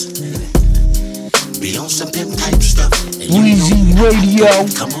nuts. Be on some pimp type stuff. Weezy Radio.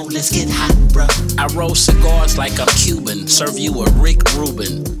 Come on, let's get hot, bruh. I roll cigars like I'm Cuban. Serve you a Rick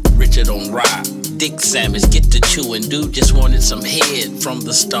Rubin. Richard on rye. Dick sandwich, get to chewing. Dude just wanted some head from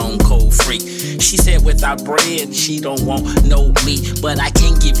the stone cold freak. She said without bread, she don't want no meat. But I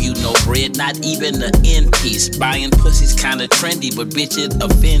can't give you no bread, not even an end piece. Buying pussy's kinda trendy, but bitch, it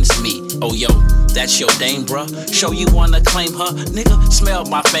offends me. Oh yo, that's your dame, bruh. Show you wanna claim her? Nigga, smell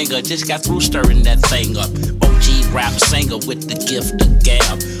my finger, just got through stirring that thing up. OG rap singer with the gift of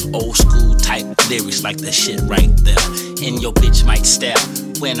gab. Old school type lyrics like the shit right there. And your bitch might stare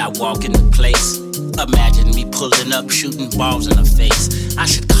when I walk in the place. Imagine me pulling up, shooting balls in her face. I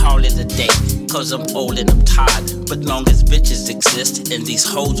should call it a day, cause I'm old and I'm tired. But long as bitches exist and these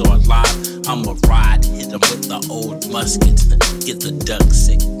hoes are alive, I'ma ride, hit them with the old musket. Get the duck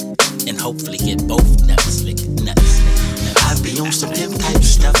sick, and hopefully get both nuts lick. I be on some pimp type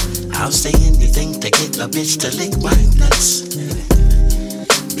stuff. I'll say anything to get a bitch to lick my nuts.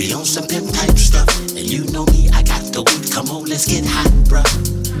 Be on some pimp type stuff. And you know me, I got the weed. Come on, let's get hot, bruh.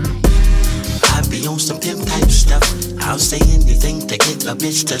 I be on some pimp type stuff. I'll say anything to get a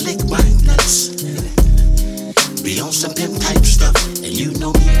bitch to lick my nuts. Be on some pimp type stuff. And you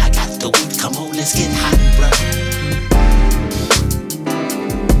know me, I got the weed. Come on, let's get hot, bruh.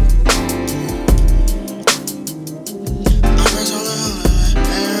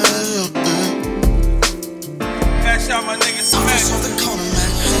 Out my niggas smack. I'm off the corner, man.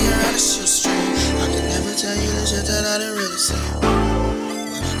 Hanging around the shoestring. I can never tell you the shit that I didn't really say.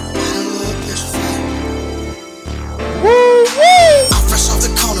 But I can paint a little picture for you. Woo-wee! I'm fresh off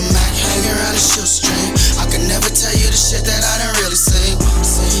the corner, Mac. Hanging around the shoestring. I can never tell you the shit that I didn't really say.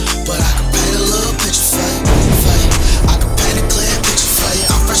 But I can paint a little picture for you. I can paint a clear picture for you.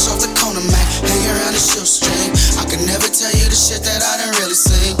 I'm fresh off the corner, Mac. Hanging around the shoestring. I can never tell you the shit that I didn't really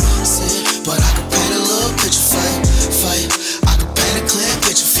say. But I can paint a little picture for you. I can paint a clear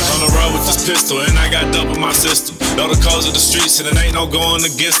picture for you. On the road with this pistol, and I got double my system. Know the codes of the streets, and it ain't no going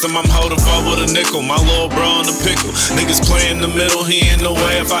against them. I'm holding up with a nickel, my little bro in the pickle. Niggas play in the middle, he in the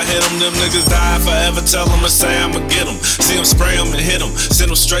way. If I hit him, them niggas die forever. Tell him to say I'ma get him. See him, spray him, and hit him.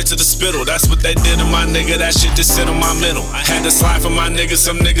 Send him straight to the spittle. That's what they did to my nigga, that shit just sit on my middle. I had to slide for my niggas,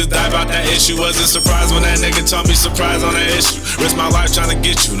 some niggas die about that issue. Wasn't surprised when that nigga told me surprise on that issue. Risk my life trying to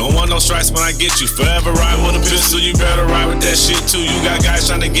get you, don't want no stripes when I get you. Forever ride with a pistol, you better ride with that shit too. You got guys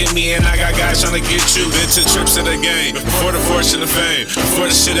trying to get me, and I got guys trying to get you. Been to trips to the game, before the fortune and fame. Before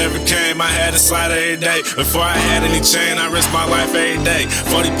the shit ever came, I had to slide every day. Before I had any chain, I risked my life every day.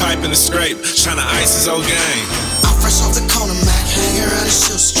 40 pipe in the scrape, trying to ice his old game. I'm fresh off the corner, Mac, hanging around the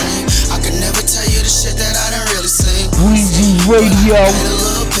shoestring. I can never tell you the shit that I didn't really say. Weezy Radio. I can paint a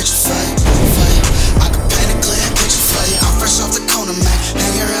little picture for you. I can paint a clear picture for you. I'm fresh off the corner, Mac,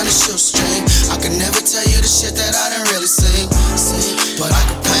 hanging around the shoestring. I can never tell you the shit that I didn't really say. But I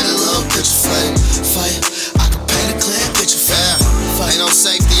can paint a little picture for you. I can paint a clear picture for you. Ain't no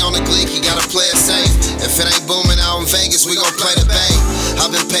safety on the Gleek, you gotta play it safe. If it ain't booming out in Vegas, we gon' play the Bay.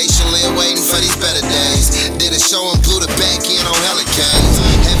 I've been patiently waiting for these better days. Did a show and blew the bank in on hurricanes.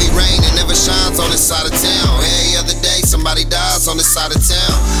 Heavy rain, it never shines on this side of town. Every other day, somebody dies on this side of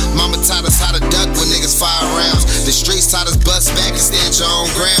town. Mama taught us how to duck when niggas fire rounds. The streets taught us bust back and stand your own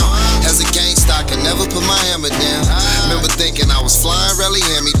ground. As a gangsta, I can never put my hammer down. Remember thinking I was flying, really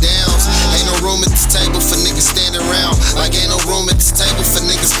hand-me-downs. Ain't no room at this table for niggas standing around. Like ain't no room at this table for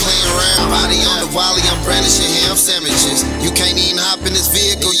niggas playing around. Body on the Wally, I'm brandishing ham sandwiches. You can't even hop in this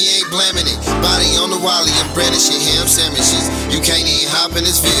vehicle, you ain't blaming it. Body on the Wally, I'm brandishing ham sandwiches. You can't even hop in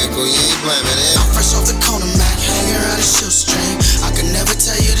this vehicle, you ain't blaming it. I'm fresh off the corner, Mac, hanging around the shoestring. I can never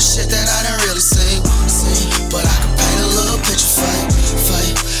tell you the shit that I didn't really say. But I can paint a little picture for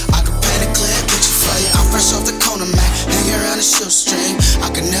you. I can paint a clear picture for you. I'm fresh off the corner, Mac, hanging around the shoestring. I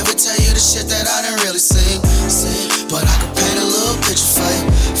can never tell you the shit that I didn't really say. But I can paint a little picture for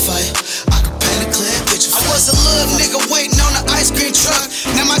you. I can paint a clear picture for you. I was a little nigga waiting on the ice cream truck.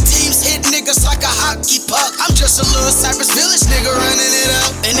 Now my team's hit niggas like a hockey puck. I'm just a little Cypress Village nigga running it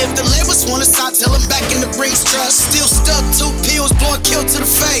up. And if the labels wanna stop, tell them back in the Brinks trust. Still stuck, 2 pills, blowing kill to the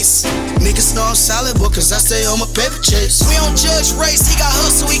face. Niggas know I'm solid, boy, cause I stay on my paper chase. We don't judge race, he got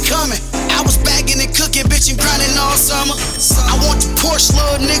hustle, he coming. I was bagging and cooking, bitch, and grinding all summer. I want the Porsche,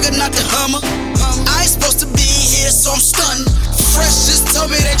 little nigga, not the Hummer. I ain't supposed to be here, so I'm stunting. Fresh just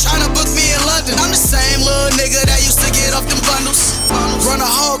told me they tryna book me in London. I'm the same little nigga that used to get off them bundles. Run a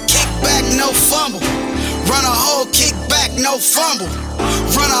whole kickback, no fumble. Run a whole kickback, no fumble.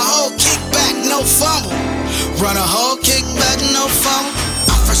 Run a whole kickback, no fumble. Run a whole kickback, no fumble.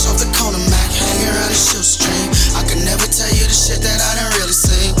 I'm fresh off the corner, Mac, hanging around the shoestring. I can never tell you the shit that I didn't really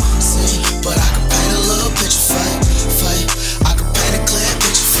say. But I can paint a little picture for you. I can paint a clear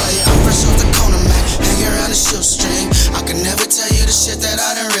picture for you. I'm fresh off the corner, Mac, hanging around the shoestring. I can never tell you the shit that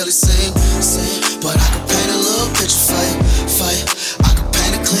I didn't really say. But I can paint a little picture for you. I can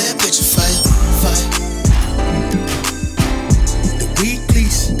paint a clear picture for you. The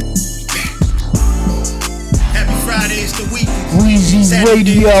weeklies. Happy Friday, it's the weeklies. Weezy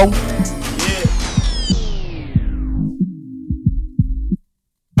Radio.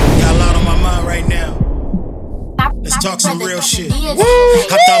 Got a lot on my mind right now. Let's talk some real shit.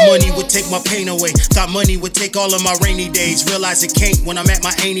 I thought money would take my pain away. Thought money would take all of my rainy days. Realize it can't when I'm at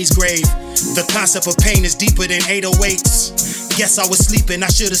my auntie's grave. The concept of pain is deeper than 808s. Guess I was sleeping, I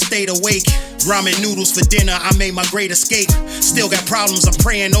should've stayed awake. Ramen noodles for dinner, I made my great escape. Still got problems, I'm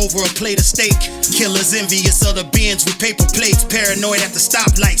praying over a plate of steak. Killers envious of the bins with paper plates. Paranoid at the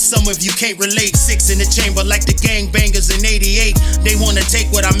stoplight, some of you can't relate. 6 in the chamber like the gangbangers in 88. They wanna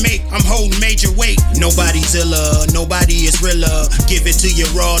take what I make, I'm holding major weight. Nobody's iller, nobody is realer. Give it to you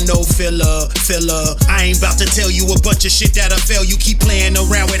raw, no filler. I ain't about to tell you a bunch of shit that'll fail you. Keep playing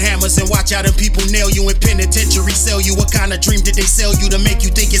around with hammers and watch out them people nail you in penitentiary. Sell you what kind of dream did they sell you to make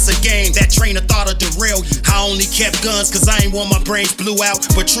you think it's a game? That train of thought will derail you. I only kept guns cause I ain't want my brains blew out.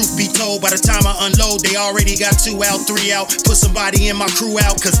 But truth be told, by the time I unload, they already got 2 out, 3 out. Put somebody in my crew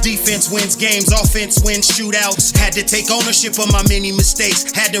out, cause defense wins games, offense wins shootouts. Had to take ownership of my many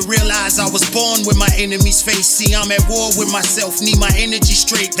mistakes. Had to realize I was born with my enemy's face. See, I'm at war with myself, need my energy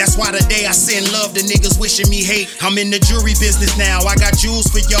straight. That's why today I send love to niggas wishing me hate. I'm in the jewelry business now, I got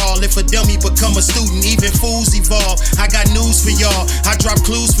jewels for y'all. If a dummy become a student, even fools evolve. I got news for y'all, I drop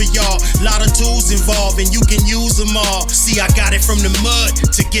clues for y'all. Lot of tools involved and you can use them all. See, I got it from the mud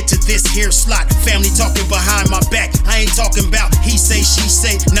to get to this here slot. Family talking behind my back, I ain't talking about he say, she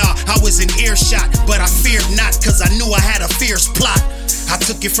say. Nah, I was in earshot, but I feared not, cause I knew I had a fierce plot. I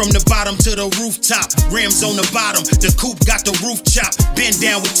took it from the bottom to the rooftop. Rims on the bottom, the coupe got the roof chopped. Been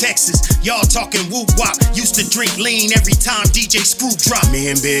down with Texas, y'all talking whoop wop. Used to drink lean every time DJ Screw drop. Me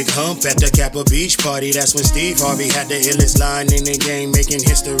and Big Hump at the Kappa Beach party. That's when Steve Harvey had the illest line in the game, making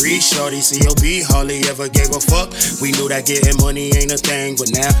history. Shorty COB hardly ever gave a fuck. We knew that getting money ain't a thing, but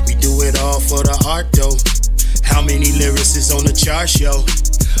now we do it all for the art though. How many lyricists on the chart, yo?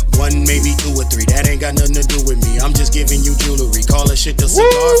 1, maybe 2 or 3, that ain't got nothing to do with me. I'm just giving you jewelry, call a shit the cigar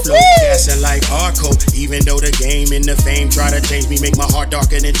flow. Gassing like Arco, even though the game and the fame try to change me, make my heart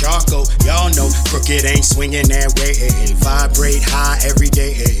darker than charcoal. Y'all know, crooked ain't swinging that way. Vibrate high every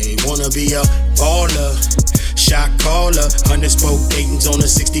day. Wanna be a baller, shot caller. 100 spoke Dayton's on a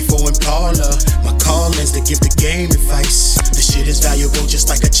 64 Impala. My calling's to give the game advice. The shit is valuable just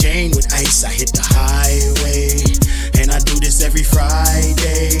like a chain with ice. I hit the highway, and I do this every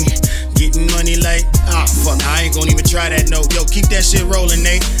Friday. Getting money like, fuck, I ain't gonna even try that note. Yo, keep that shit rolling,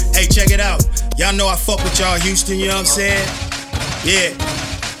 Nate. Hey, check it out. Y'all know I fuck with y'all Houston, you know what I'm saying? Yeah.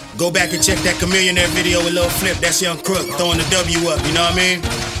 Go back and check that Chamillionaire video with Lil Flip. That's Young Crook throwing the W up, you know what I mean?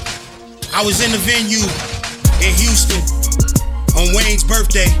 I was in the venue in Houston on Wayne's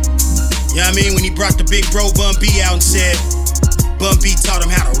birthday. You know what I mean? When he brought the big bro Bun B out and said Bun B taught him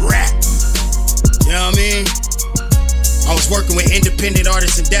how to rap. You know what I mean? I was working with independent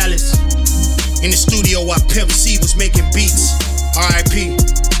artists in Dallas in the studio while Pimp C was making beats. R.I.P.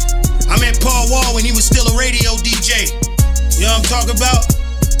 I met Paul Wall when he was still a radio DJ. You know what I'm talking about?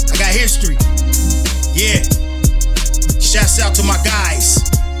 I got history. Yeah. Shouts out to my guys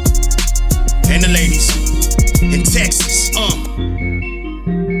and the ladies in Texas.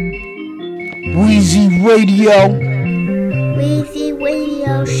 Weezy Radio. Weezy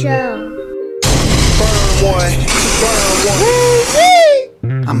Radio Show.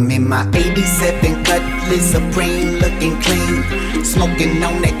 I'm in my 87 Cutlass Supreme, looking clean, smoking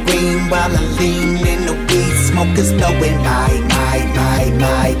on that green while I lean in the weed. Smokers blowing my,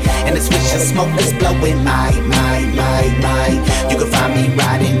 and the swisher smokers blowing my. You can find me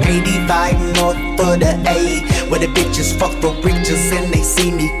riding 85 north for the A, where the bitches fuck for riches and they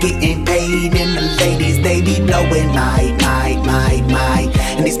see me getting paid, and the ladies they be blowing my,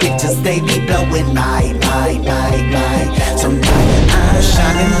 and these bitches they be blowing my. So now I'm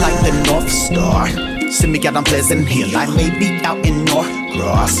shining like the North Star. Send me out on Pleasant Hill, I may be out in North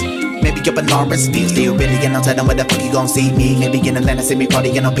Cross. Maybe up in Lawrenceville, still really and I'll tell them where the fuck you gon' see me. Maybe in Atlanta, see me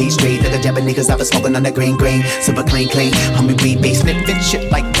partying on Peach Street. Like a Japanese niggas, I was smoking on the green, super clean. Homie, we be sniffing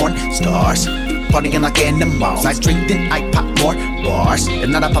shit like porn stars. Partying like animals, I drink then I pop more bars.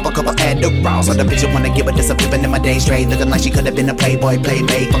 And then I pop a couple Adderalls. So the bitch wanna give her this a flippin' in my day straight. Looking like she could've been a playboy,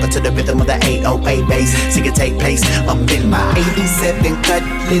 playmate. Fuck her to the rhythm of the 808 bass. See it take place up in my 87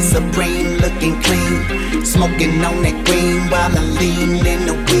 Cutlass Supreme, looking clean, smoking on that green while I lean in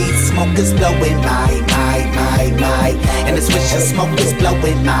the weed. Smokers blowing my, and the swisher smokers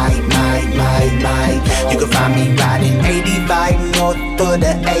blowing my. You can find me riding 85 north for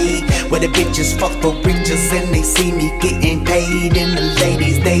the A, where the bitches fuck for riches and they see me getting paid, and the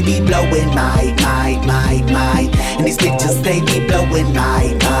ladies they be blowing my. And these bitches they be blowing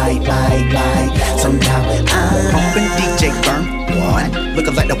my. So now I'm hoping DJ Burn one,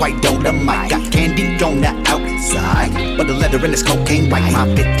 looking like the white Dolomite. Got candy on the outside, but the leather in this cocaine white. My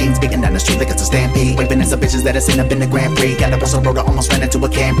 15's beating down the street like it's a stampede, waving at some bitches that I seen up in the Grand Prix. Got a Russell Road, almost ran into a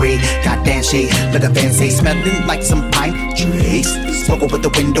Camry. Goddamn she looking fancy, smelling like some pine trees. Smoking with the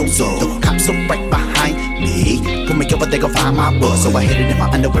windows up, the cops are right behind me. Pull me over, they gon' find my bus. So I hit it in my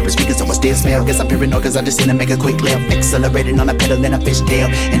underwear and speakers, so I still smell. Guess I'm paranoid cause I just seen her make a quick left. Accelerating on a pedal and a fishtail,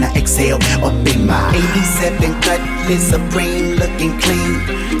 and I exhale up in my 87 Cutlass Supreme, looking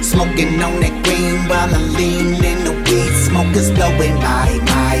clean, smoking on that green while I lean in the weed. Smokers blowing my.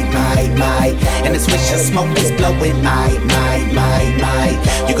 And the swisher smokers blowing my.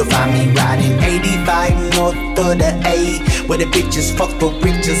 You can find me riding 85 north for the A, where the bitches fuck for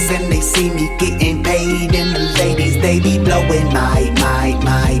riches and they see me getting paid, and the ladies they be blowing my.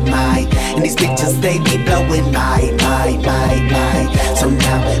 And these bitches, they be blowing my. So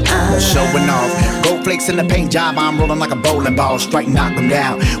now I'm showing off. Gold flakes in the paint job, I'm rolling like a bowling ball, straight knock them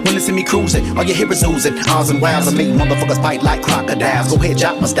down. When they see me cruising, all you hear is oozing. Ours and wows of me, motherfuckers bite like crocodiles. Go ahead,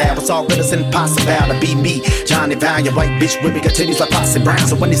 drop my stab, it's all good, it's impossible to be me. Johnny Valiant, white bitch with me, got titties like Potsy Brown.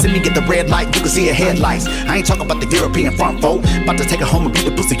 So when they see me get the red light, you can see her headlights. I ain't talking about the European front folk. About to take it home and beat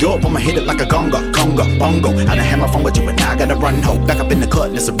the pussy up, I'ma hit it like a conga, bongo. I done had my phone with you, but now I gotta run home. Back up in the cut,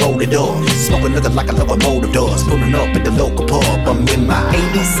 and it's a roll the door. Smoking looking like a locomotive doors. Pulling up at the local pub, I'm in my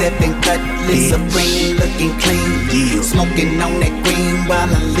 87 Cutlass Supreme, looking clean. Yeah. Smoking on that green while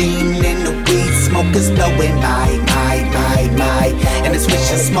I lean in the weed. Smoke is blowing my. And the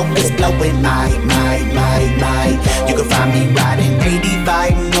switch of smoke is blowing my. You can find me riding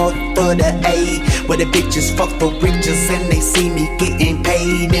 85 north for the A, where the bitches fuck for riches and they see me getting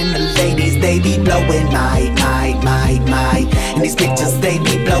paid. And the ladies, they be blowing my. And these bitches, they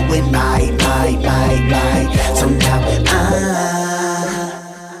be blowing my. So now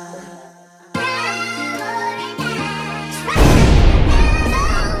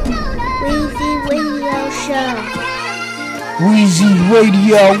Weezy Radio Show. Weezy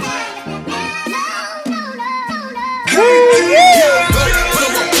Radio.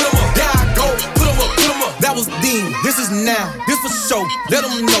 That was then, this is now, this for show, let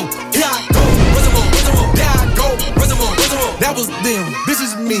them know. Here I go, rhythm, there I go, rhythm. That was them, this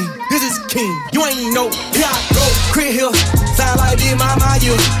is me, this is King, you ain't know. Here I go, Crit Hill, sound like this, my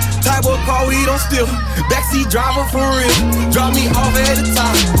yeah. Type of car we don't steal, backseat driver for real. Drop me off at the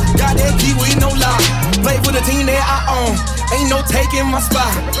top, got that key with no lock. Play for the team that I own, ain't no taking my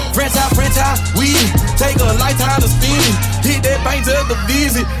spot. Franchise, we take a lifetime to spin it. Hit that bank to the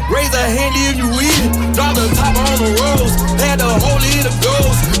visit, raise a hand if you with it. Drop the top on the rose, had the whole it of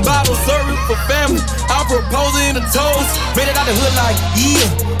ghost. Bible service for family, I'm proposing a toast. Made it out the hood like, yeah,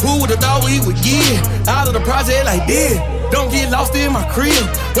 who would've thought we would get out of the project like this? Don't get lost in my crib,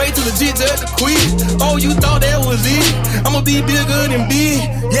 way too legit just to quit. Oh, you thought that was it? I'ma be bigger than big,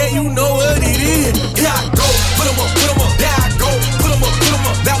 yeah, you know what it is. Here I go, put 'em up, there I go, put 'em up.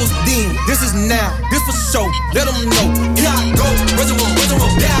 That was then, this is now, this for show, let 'em know. Here I go, rhythm,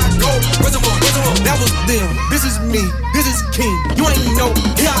 there I go, rhythm. That was them, this is me, this is King, you ain't know.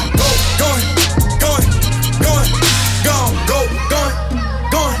 Here I go, going,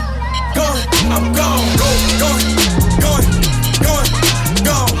 I'm gone,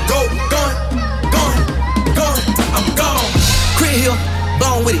 I'm gone. Crit Hill,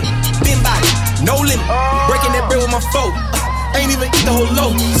 blown with it, been body, no limit. Breaking that bread with my foe, ain't even eat the whole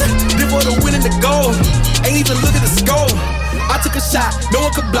loaf. Before the win and the goal, ain't even look at the score. I took a shot, no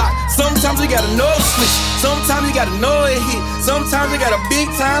one could block. Sometimes you gotta know the switch, sometimes you gotta know it hit. Sometimes you got a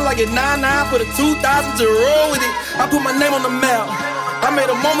big time like a 9-9 for the 2000 to roll with it. I put my name on the map, I made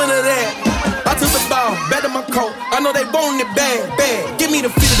a moment of that. I took the ball, back to my coat. I know they wanting it bad. Give me the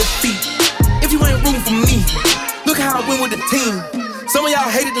feel of the feet. If you ain't rooting for me, look how I went with the team. Some of y'all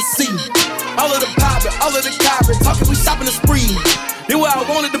hated to see all of the poppin', all of the coppin', talking we shopping the spree. They where I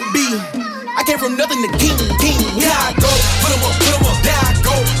wanted to be. I came from nothing to king. Here I go, put 'em up, there I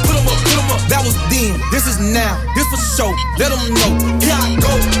go, put 'em up. That was then, this is now, this for show, let 'em know. Here I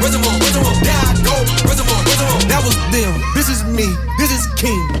go, rhythm,